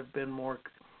might have been more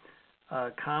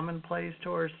commonplace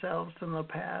to ourselves in the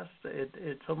past.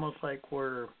 It's almost like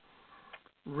we're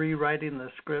rewriting the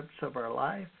scripts of our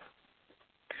life.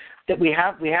 That we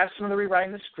have some of the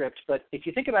rewriting the script, but if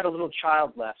you think about a little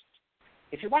child, Les,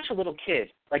 if you watch a little kid,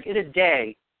 like in a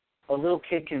day, a little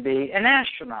kid can be an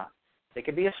astronaut. They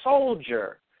can be a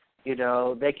soldier.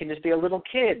 They can just be a little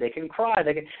kid. They can cry.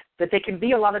 They can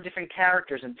be a lot of different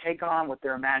characters and take on with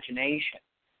their imagination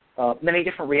many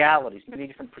different realities, many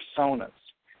different personas.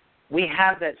 We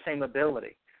have that same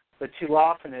ability, but too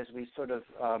often as we sort of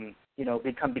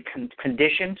become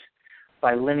conditioned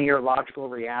by linear logical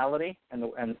reality and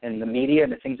the media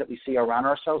and the things that we see around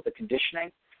ourselves, the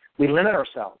conditioning, we limit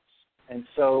ourselves. And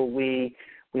so we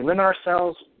limit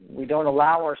ourselves. We don't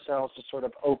allow ourselves to sort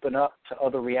of open up to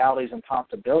other realities and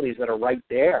possibilities that are right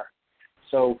there.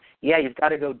 So, yeah, you've got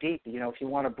to go deep. If you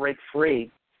want to break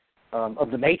free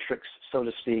of the matrix, so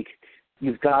to speak,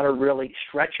 you've got to really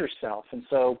stretch yourself. And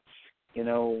so,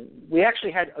 we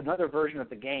actually had another version of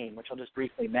the game, which I'll just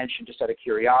briefly mention just out of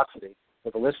curiosity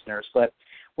for the listeners. But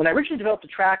when I originally developed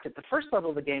Attracted, the first level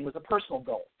of the game was a personal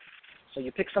goal. So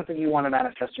you pick something you want to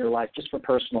manifest in your life just for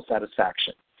personal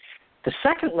satisfaction. The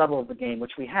second level of the game,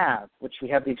 which we have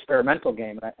the experimental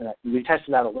game, and we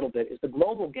tested that a little bit, is the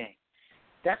global game.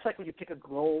 That's like when you pick a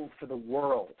goal for the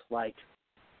world, like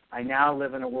I now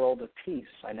live in a world of peace.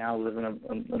 I now live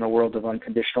in a world of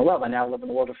unconditional love. I now live in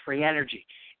a world of free energy.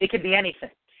 It could be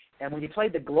anything. And when you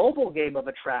played the global game of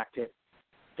Attracted,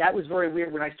 that was very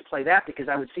weird when I used to play that because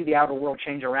I would see the outer world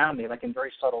change around me, like in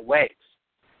very subtle ways.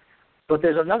 But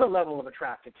there's another level of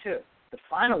Attracted, too. the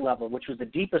final level, which was the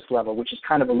deepest level, which is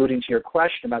kind of alluding to your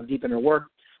question about deep inner work,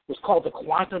 was called the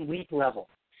quantum leap level.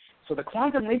 So the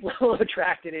quantum leap level of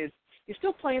attracted is you're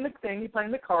still playing the thing, you're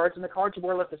playing the cards, and the cards are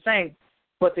more or less the same,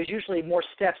 but there's usually more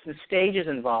steps and stages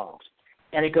involved,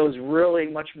 and it goes really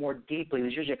much more deeply.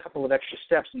 There's usually a couple of extra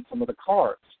steps in some of the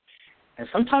cards. And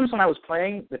sometimes when I was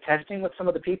playing the testing with some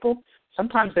of the people,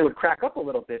 sometimes they would crack up a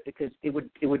little bit because it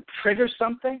would trigger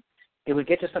something, it would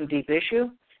get to some deep issue,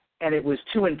 and it was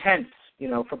too intense,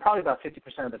 for probably about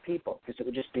 50% of the people, because it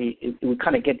would just be, it would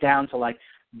kind of get down to like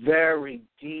very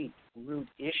deep root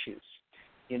issues.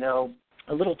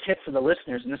 A little tip for the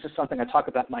listeners, and this is something I talk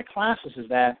about in my classes, is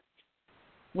that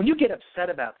when you get upset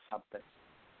about something,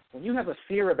 when you have a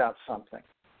fear about something,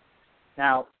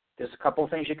 now there's a couple of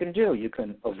things you can do. You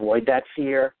can avoid that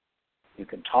fear. You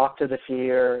can talk to the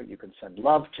fear. You can send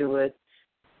love to it.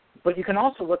 But you can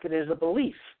also look at it as a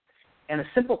belief. And a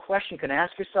simple question you can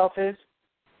ask yourself is,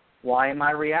 why am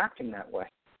I reacting that way?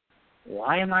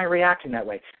 Why am I reacting that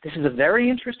way? This is a very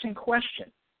interesting question.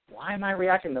 Why am I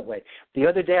reacting that way? The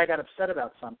other day I got upset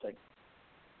about something.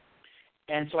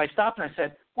 And so I stopped and I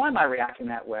said, why am I reacting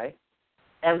that way?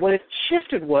 And what it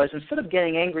shifted was, instead of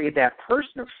getting angry at that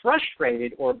person or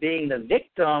frustrated or being the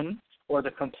victim or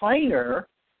the complainer,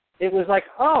 it was like,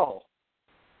 oh,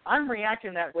 I'm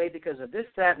reacting that way because of this,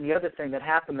 that, and the other thing that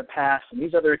happened in the past and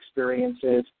these other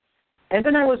experiences. And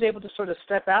then I was able to sort of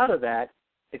step out of that,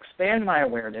 expand my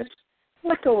awareness,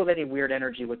 let go of any weird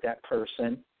energy with that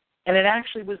person, and it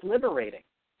actually was liberating.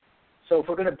 So if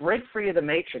we're going to break free of the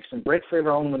matrix and break free of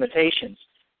our own limitations,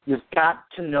 you've got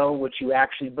to know what you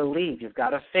actually believe. You've got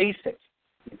to face it.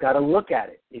 You've got to look at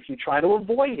it. If you try to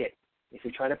avoid it, if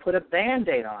you try to put a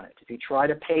Band-Aid on it, if you try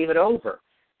to pave it over,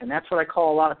 and that's what I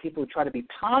call a lot of people who try to be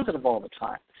positive all the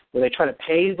time, where they try to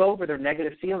pave over their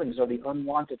negative feelings or the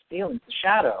unwanted feelings, the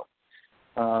shadow.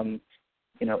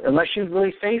 Unless you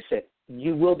really face it,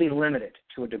 you will be limited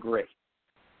to a degree,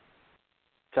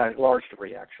 to a large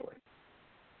degree, actually.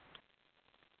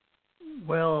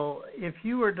 Well, if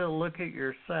you were to look at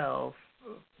yourself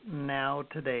now,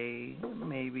 today,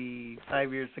 maybe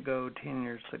 5 years ago, 10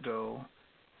 years ago,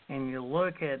 and you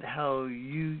look at how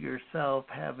you yourself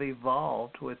have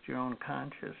evolved with your own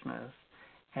consciousness,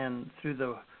 and through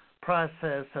the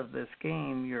process of this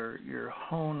game, you're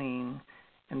honing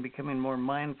and becoming more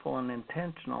mindful and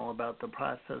intentional about the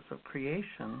process of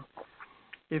creation.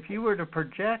 If you were to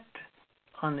project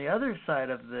on the other side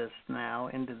of this now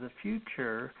into the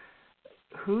future,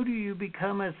 who do you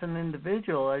become as an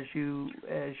individual as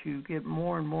you get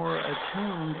more and more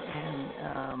attuned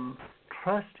and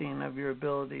trusting of your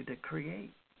ability to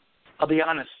create? I'll be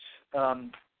honest.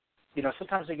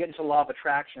 Sometimes we get into the law of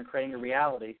attraction and creating a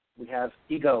reality. We have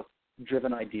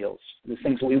ego-driven ideals, the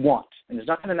things that we want. And there's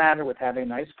nothing the matter with having a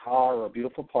nice car or a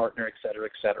beautiful partner, et cetera,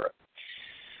 et cetera.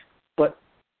 But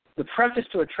the preface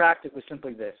to attract it was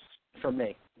simply this for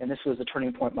me, and this was the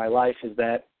turning point in my life, is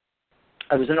that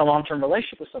I was in a long-term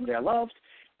relationship with somebody I loved.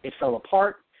 It fell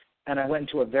apart, and I went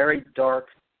into a very dark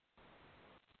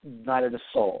night of the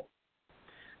soul.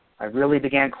 I really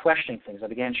began questioning things. I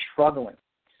began struggling.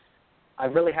 I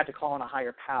really had to call on a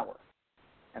higher power.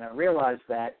 And I realized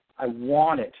that I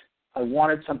wanted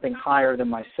something higher than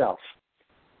myself.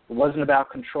 It wasn't about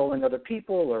controlling other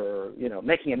people or,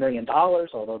 making $1 million,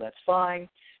 although that's fine.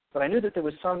 But I knew that there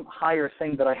was some higher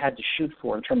thing that I had to shoot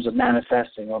for in terms of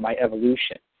manifesting or my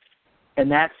evolution. And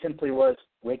that simply was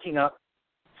waking up,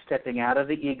 stepping out of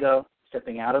the ego,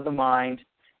 stepping out of the mind,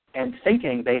 and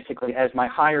thinking basically as my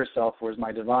higher self or as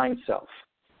my divine self.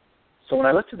 So when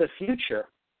I look to the future,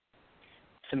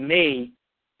 to me,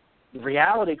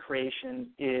 reality creation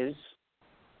is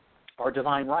our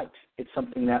divine right. It's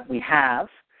something that we have.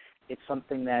 It's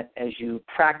something that as you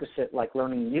practice it, like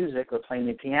learning music or playing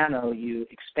the piano, you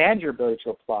expand your ability to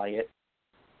apply it.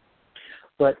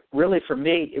 But really, for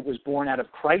me, it was born out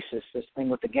of crisis, this thing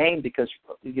with the game, because,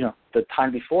 the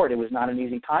time before it was not an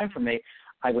easy time for me.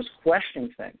 I was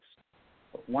questioning things.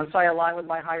 But once I aligned with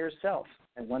my higher self,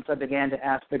 and once I began to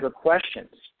ask bigger questions,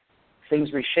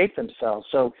 things reshaped themselves.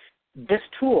 So this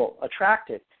tool,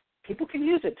 Attracted, people can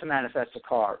use it to manifest a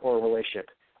car or a relationship.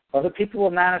 Other people will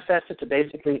manifest it to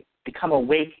basically become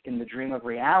awake in the dream of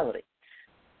reality.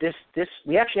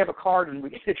 We actually have a card in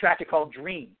Attracted called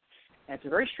Dream. And it's a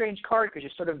very strange card because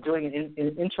you're sort of doing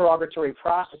an interrogatory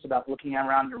process about looking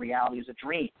around the reality as a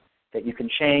dream that you can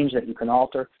change, that you can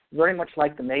alter, very much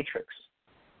like the Matrix.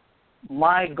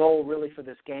 My goal really for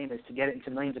this game is to get it into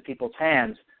millions of people's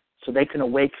hands so they can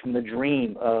awake from the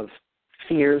dream of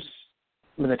fears,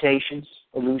 limitations,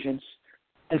 illusions,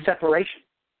 and separation.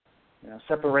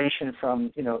 Separation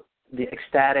from, the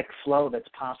ecstatic flow that's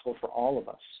possible for all of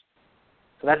us.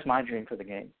 So that's my dream for the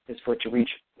game, is for it to reach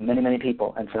many, many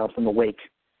people and to help them awake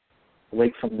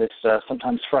from this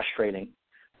sometimes frustrating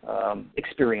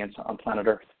experience on planet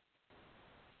Earth.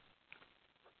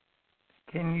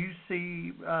 Can you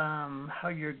see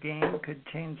how your game could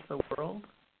change the world?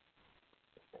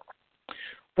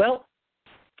 Well,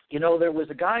 there was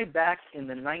a guy back in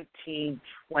the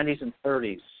 1920s and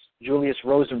 30s, Julius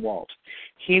Rosenwald.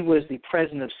 He was the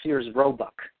president of Sears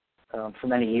Roebuck for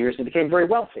many years and became very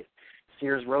wealthy.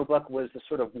 Sears Roebuck was the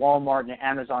sort of Walmart and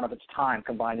Amazon of its time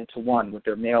combined into one with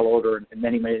their mail order and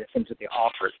many, many things that they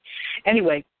offered.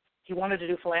 Anyway, he wanted to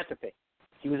do philanthropy.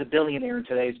 He was a billionaire in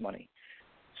today's money.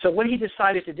 So what he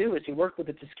decided to do is he worked with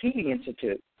the Tuskegee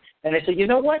Institute. And they said, you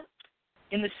know what?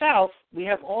 In the South, we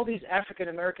have all these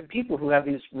African-American people who have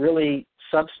these really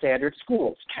substandard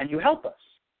schools. Can you help us?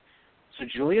 So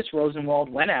Julius Rosenwald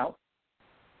went out.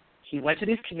 He went to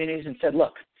these communities and said,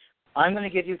 look, I'm going to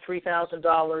give you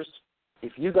 $3,000.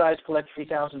 If you guys collect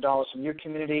 $3,000 from your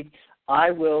community,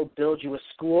 I will build you a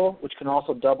school which can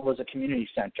also double as a community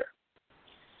center.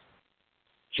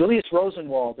 Julius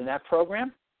Rosenwald, in that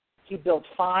program, he built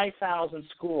 5,000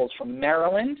 schools from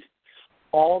Maryland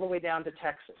all the way down to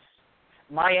Texas.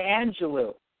 Maya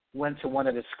Angelou went to one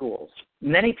of his schools.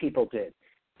 Many people did.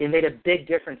 It made a big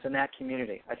difference in that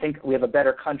community. I think we have a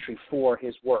better country for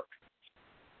his work.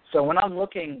 So when I'm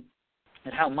looking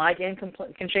at how my game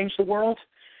can change the world,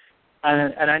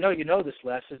 and I know you know this,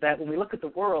 Les, is that when we look at the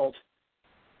world,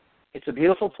 it's a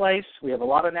beautiful place. We have a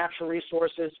lot of natural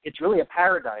resources. It's really a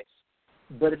paradise.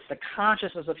 But it's the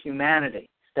consciousness of humanity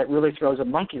that really throws a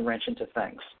monkey wrench into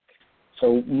things.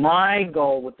 So my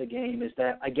goal with the game is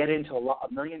that I get into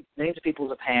millions of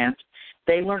people's hands.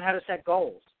 They learn how to set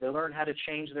goals. They learn how to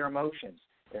change their emotions.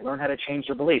 They learn how to change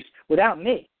their beliefs. Without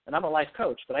me, and I'm a life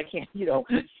coach, but I can't,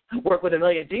 work with a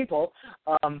million people.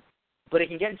 But it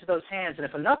can get into those hands. And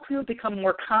if enough people become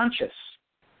more conscious,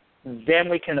 then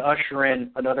we can usher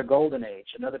in another golden age,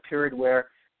 another period where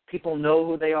people know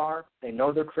who they are, they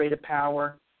know their creative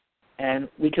power, and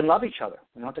we can love each other.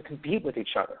 We don't have to compete with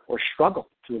each other or struggle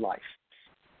through life.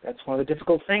 That's one of the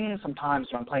difficult things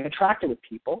sometimes when I'm playing attracted with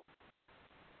people,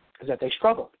 is that they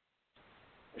struggle.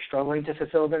 They're struggling to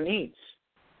fulfill their needs.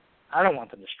 I don't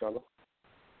want them to struggle.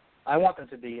 I want them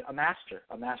to be a master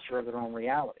of their own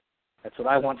reality. That's what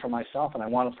I want for myself, and I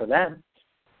want it for them.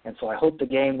 And so I hope the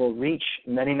game will reach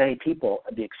many, many people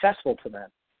and be accessible to them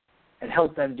and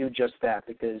help them do just that,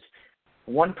 because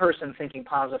one person thinking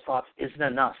positive thoughts isn't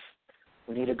enough.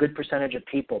 We need a good percentage of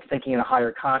people thinking in a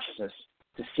higher consciousness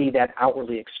to see that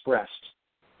outwardly expressed,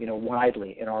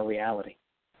 widely in our reality.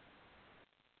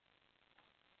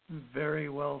 Very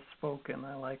well spoken.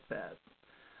 I like that.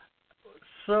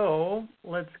 So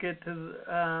let's get to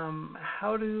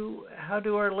how do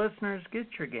our listeners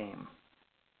get your game?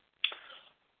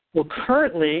 Well,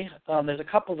 currently there's a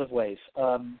couple of ways.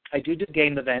 I do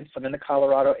game events. I'm in the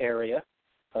Colorado area,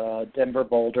 Denver,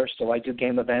 Boulder, so I do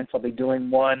game events. I'll be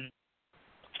doing one,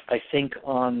 I think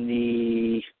on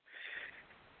the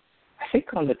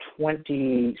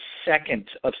 22nd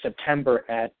of September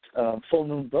at Full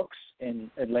Moon Books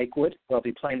in Lakewood, where I'll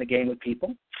be playing the game with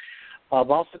people. I'm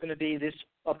also going to be this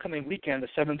upcoming weekend, the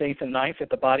 7th, 8th, and 9th, at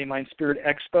the Body, Mind, Spirit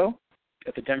Expo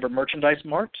at the Denver Merchandise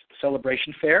Mart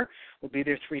Celebration Fair. We'll be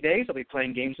there 3 days. I'll be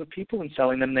playing games with people and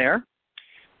selling them there.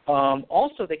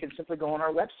 Also, they can simply go on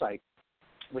our website,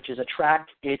 which is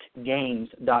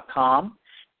attractitgames.com,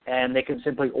 and they can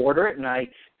simply order it, and I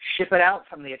ship it out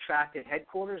from the Attract It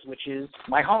headquarters, which is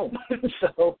my home.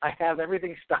 So I have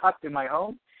everything stocked in my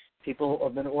home. People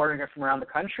have been ordering it from around the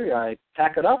country. I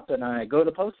pack it up, and I go to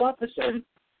the post office, and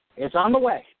it's on the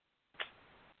way.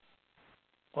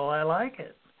 Well, I like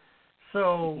it.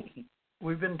 So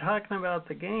we've been talking about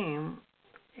the game,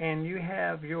 and you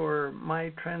have your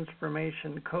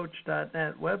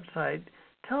mytransformationcoach.net website.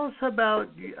 Tell us about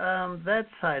that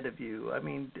side of you. I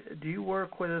mean, do you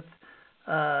work with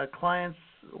clients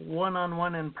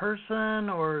one-on-one in person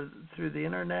or through the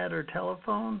internet or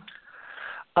telephone?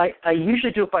 I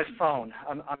usually do it by phone.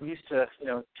 I'm used to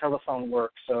telephone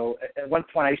work. So at one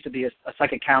point I used to be a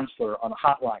psychic counselor on a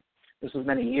hotline. This was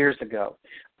many years ago.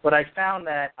 But I found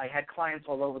that I had clients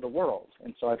all over the world,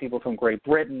 and so I have people from Great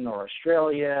Britain or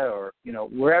Australia or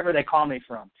wherever they call me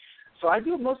from. So I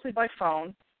do it mostly by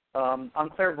phone. I'm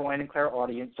clairvoyant and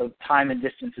clairaudient, so time and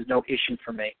distance is no issue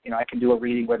for me. I can do a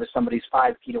reading whether somebody's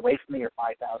 5 feet away from me or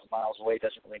 5,000 miles away. It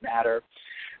doesn't really matter.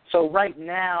 So right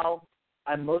now,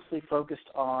 I'm mostly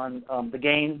focused on the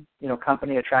game,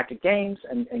 company Attracted Games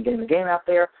and getting the game out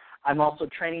there. I'm also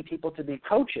training people to be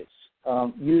coaches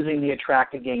using the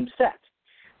Attracted Game set.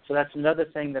 So that's another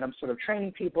thing that I'm sort of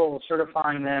training people,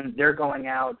 certifying them. They're going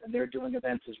out and they're doing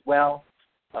events as well.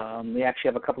 We actually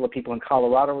have a couple of people in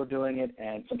Colorado who are doing it,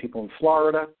 and some people in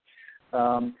Florida.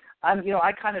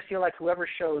 I kind of feel like whoever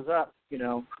shows up,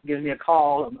 gives me a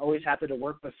call. I'm always happy to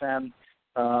work with them.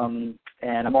 And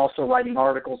I'm also writing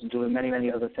articles and doing many,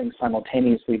 many other things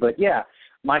simultaneously. But yeah,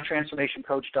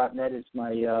 mytransformationcoach.net is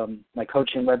my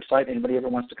coaching website. Anybody ever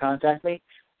wants to contact me,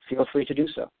 feel free to do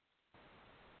so.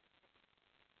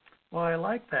 Well, I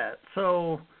like that.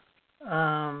 So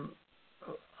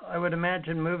I would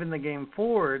imagine moving the game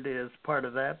forward is part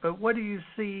of that. But what do you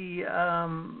see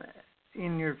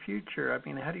in your future? I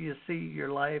mean, how do you see your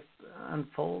life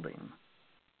unfolding?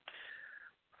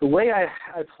 The way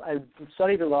I've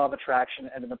studied the law of attraction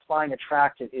and been applying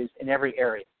attractive is in every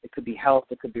area. It could be health,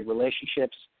 it could be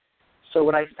relationships. So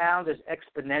what I found is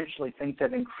exponentially things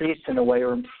have increased in a way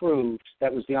or improved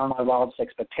that was beyond my wildest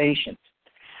expectations.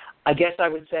 I guess I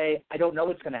would say I don't know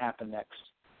what's going to happen next.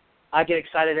 I get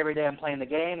excited every day I'm playing the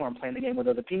game or I'm playing the game with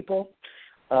other people.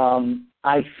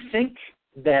 I think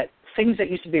that things that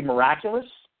used to be miraculous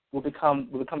will become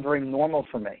very normal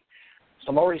for me. So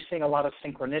I'm already seeing a lot of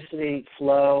synchronicity,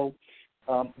 flow.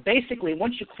 Basically,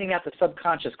 once you clean out the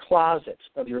subconscious closets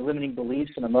of your limiting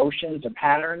beliefs and emotions and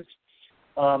patterns,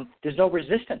 there's no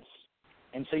resistance.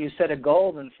 And so you set a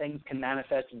goal and things can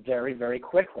manifest very, very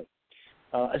quickly.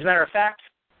 As a matter of fact,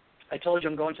 I told you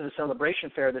I'm going to the Celebration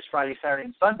Fair this Friday, Saturday,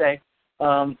 and Sunday.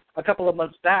 A couple of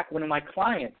months back, one of my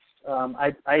clients,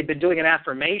 I had been doing an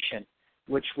affirmation,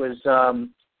 which was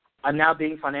I'm now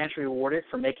being financially rewarded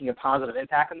for making a positive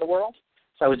impact in the world.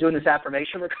 So I was doing this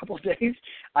affirmation for a couple of days.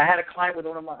 I had a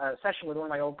session with one of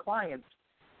my old clients,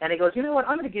 and he goes, you know what,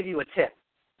 I'm going to give you a tip.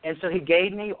 And so he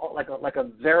gave me like a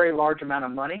very large amount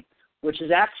of money, which is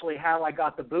actually how I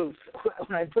got the booth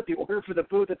when I put the order for the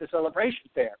booth at the Celebration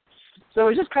Fair. So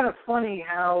it's just kind of funny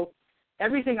how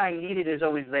everything I needed is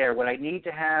always there. What I need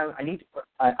to have,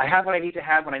 I have what I need to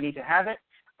have when I need to have it.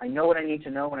 I know what I need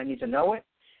to know when I need to know it.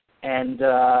 And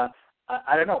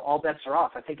I don't know, all bets are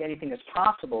off. I think anything is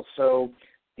possible. So,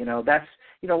 that's,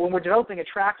 when we're developing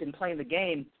attract and playing the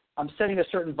game, I'm setting a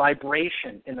certain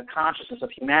vibration in the consciousness of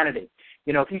humanity.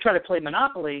 If you try to play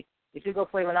Monopoly, if you go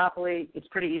play Monopoly, it's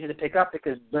pretty easy to pick up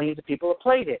because millions of people have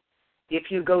played it.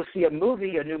 If you go see a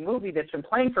new movie that's been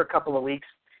playing for a couple of weeks,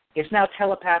 it's now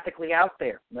telepathically out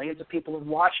there. Millions of people have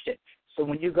watched it. So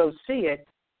when you go see it,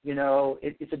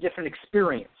 it's a different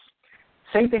experience.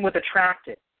 Same thing with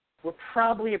Attracted. We're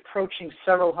probably approaching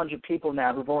several hundred people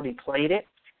now who've already played it.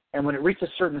 And when it reaches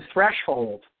a certain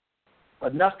threshold,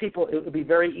 enough people, it would be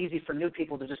very easy for new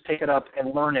people to just pick it up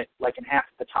and learn it like in half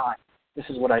the time. This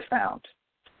is what I found.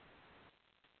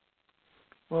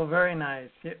 Well, very nice.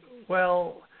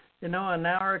 Well, an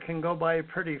hour can go by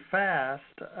pretty fast.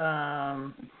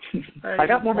 I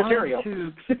got more material.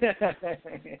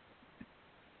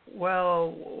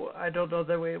 Well, I don't know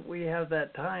that we have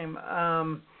that time.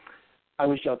 I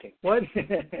was joking. What?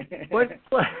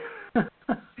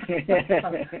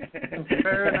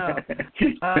 Fair enough.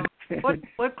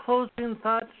 What closing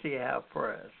thoughts do you have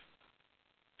for us?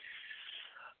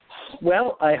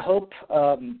 Well, I hope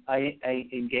I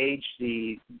engage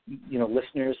the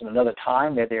listeners in another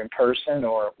time, whether in person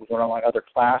or with one of my other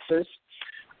classes.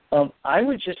 I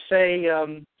would just say,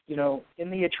 in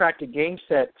the Attracted game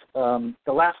set,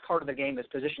 the last part of the game is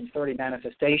Position 30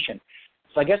 Manifestation.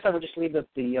 So I guess I would just leave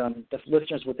the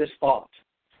listeners with this thought,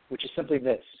 which is simply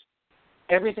this.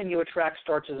 Everything you attract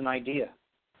starts as an idea.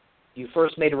 You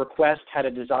first made a request, had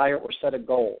a desire, or set a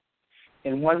goal.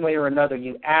 In one way or another,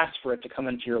 you ask for it to come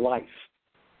into your life.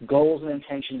 Goals and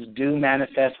intentions do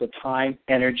manifest with time,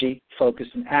 energy, focus,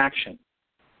 and action.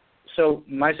 So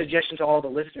my suggestion to all the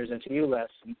listeners and to you, Les,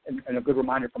 and a good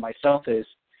reminder for myself is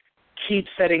keep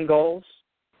setting goals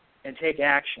and take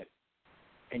action.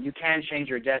 And you can change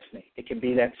your destiny. It can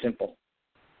be that simple.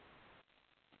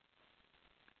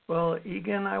 Well,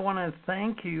 Egan, I want to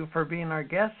thank you for being our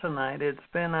guest tonight. It's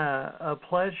been a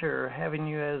pleasure having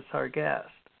you as our guest.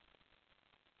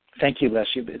 Thank you, Les.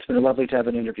 It's been lovely to have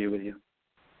an interview with you.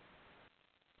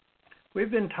 We've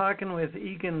been talking with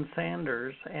Egan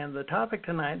Sanders, and the topic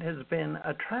tonight has been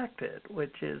Attracted,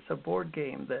 which is a board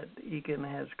game that Egan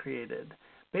has created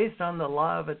based on the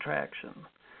law of attraction.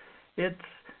 It's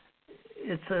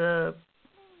the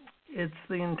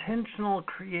intentional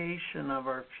creation of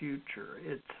our future.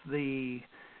 It's the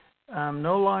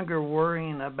no longer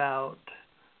worrying about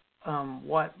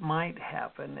what might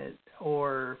happen,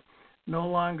 or no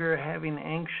longer having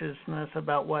anxiousness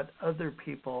about what other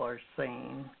people are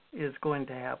saying is going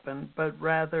to happen, but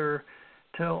rather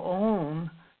to own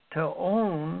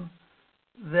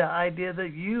the idea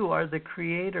that you are the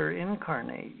creator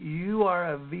incarnate. You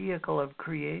are a vehicle of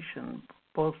creation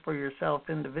both for yourself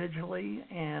individually,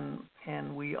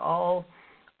 and we all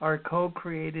are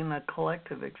co-creating a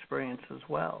collective experience as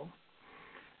well.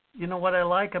 You know, what I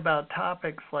like about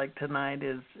topics like tonight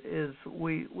is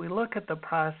we look at the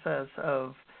process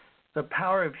of the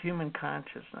power of human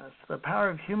consciousness, the power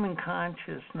of human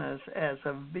consciousness as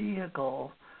a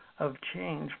vehicle of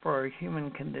change for our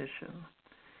human condition.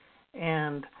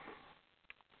 And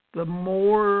the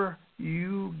more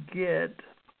you get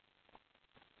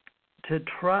to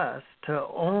trust, to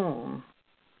own,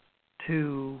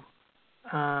 to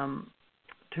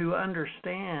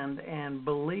understand and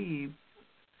believe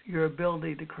your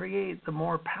ability to create, the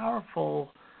more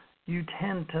powerful you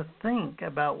tend to think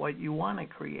about what you want to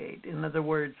create. In other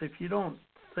words, if you don't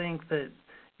think that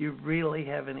you really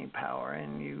have any power,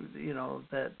 and you know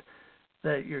that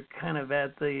you're kind of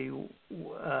at the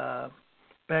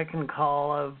beck and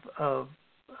call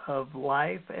of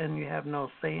life, and you have no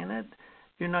say in it,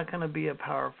 you're not going to be a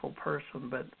powerful person.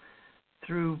 But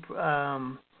through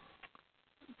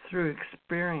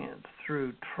experience,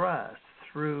 through trust,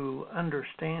 through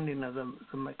understanding of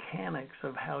the mechanics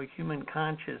of how human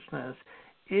consciousness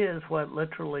is what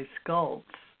literally sculpts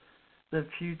the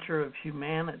future of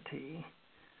humanity,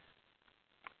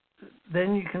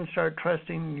 then you can start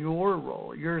trusting your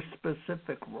role, your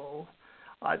specific role.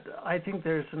 I think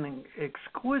there's an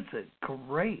exquisite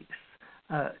grace,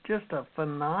 just a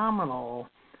phenomenal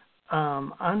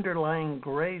underlying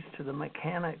grace to the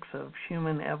mechanics of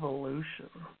human evolution,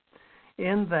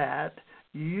 in that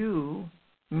you,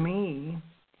 me,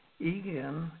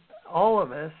 Egan, all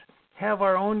of us have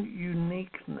our own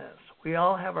uniqueness. We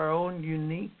all have our own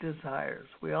unique desires.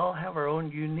 We all have our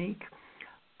own unique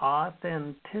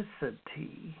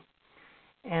authenticity.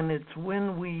 And it's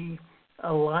when we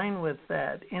align with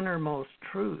that innermost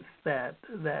truth, that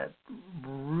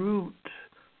root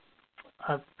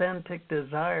authentic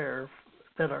desire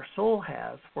that our soul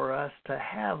has for us to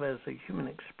have as a human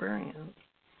experience,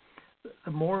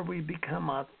 the more we become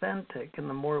authentic and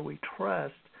the more we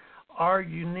trust our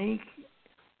unique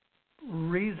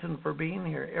reason for being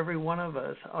here. Every one of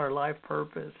us, our life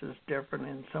purpose is different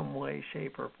in some way,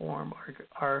 shape, or form.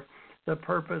 The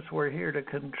purpose we're here to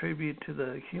contribute to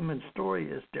the human story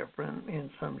is different in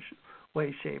some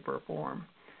way, shape, or form.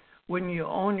 When you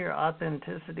own your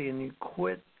authenticity and you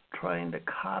quit trying to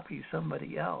copy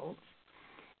somebody else,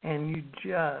 and you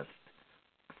just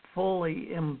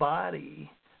fully embody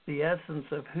the essence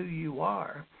of who you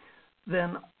are,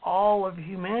 then all of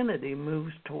humanity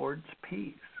moves towards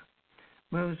peace,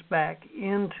 moves back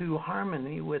into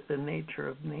harmony with the nature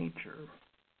of nature.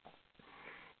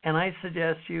 And I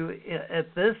suggest you,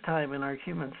 at this time in our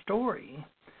human story,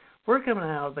 we're coming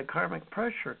out of the karmic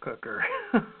pressure cooker.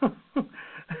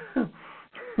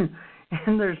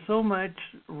 And there's so much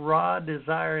raw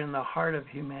desire in the heart of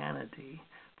humanity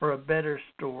for a better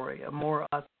story, a more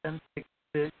authentic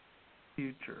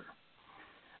future.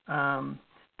 Don't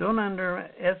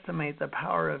underestimate the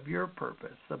power of your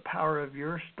purpose, the power of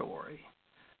your story,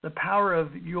 the power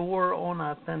of your own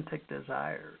authentic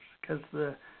desires, because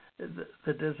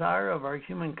the desire of our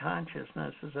human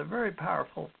consciousness is a very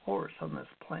powerful force on this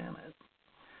planet.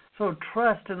 So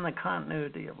trust in the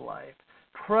continuity of life.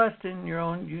 Trust in your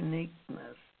own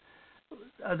uniqueness.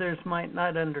 Others might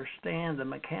not understand the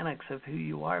mechanics of who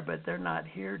you are, but they're not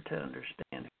here to understand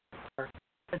who you are.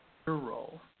 That's your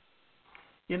role.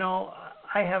 You know,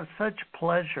 I have such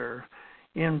pleasure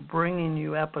in bringing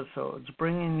you episodes,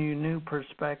 bringing you new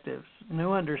perspectives,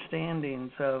 new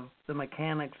understandings of the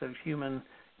mechanics of human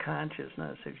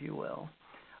consciousness, if you will.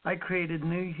 I created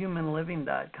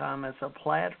newhumanliving.com as a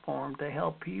platform to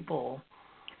help people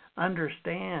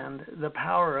understand the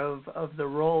power of the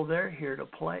role they're here to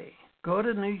play. Go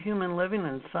to New Human Living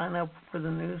and sign up for the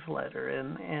newsletter,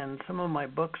 and some of my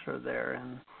books are there.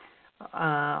 And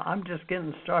I'm just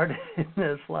getting started in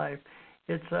this life.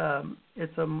 It's a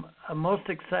most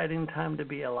exciting time to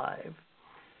be alive.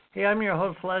 Hey, I'm your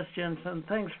host, Les Jensen.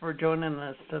 Thanks for joining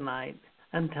us tonight.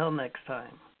 Until next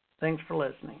time, thanks for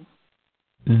listening.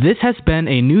 This has been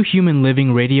a New Human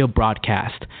Living radio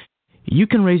broadcast. You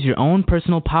can raise your own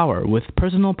personal power with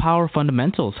Personal Power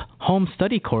Fundamentals home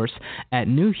study course at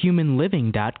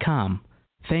newhumanliving.com.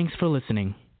 Thanks for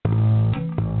listening.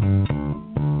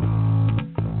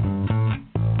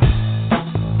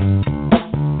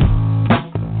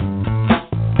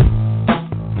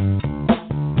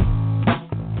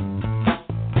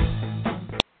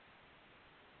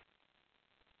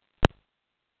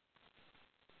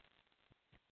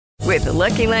 With the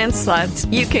Lucky Land Slots,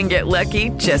 you can get lucky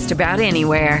just about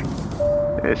anywhere.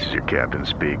 This is your captain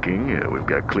speaking. We've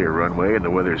got clear runway and the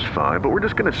weather's fine, but we're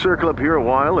just going to circle up here a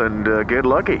while and get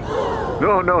lucky.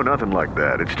 No, nothing like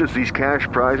that. It's just these cash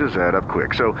prizes add up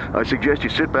quick. So I suggest you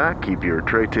sit back, keep your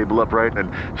tray table upright,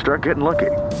 and start getting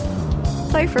lucky.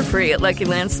 Play for free at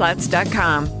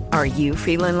LuckyLandSlots.com. Are you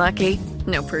feeling lucky?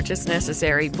 No purchase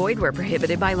necessary. Void where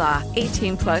prohibited by law.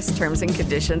 18+ terms and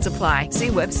conditions apply. See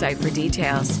website for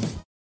details.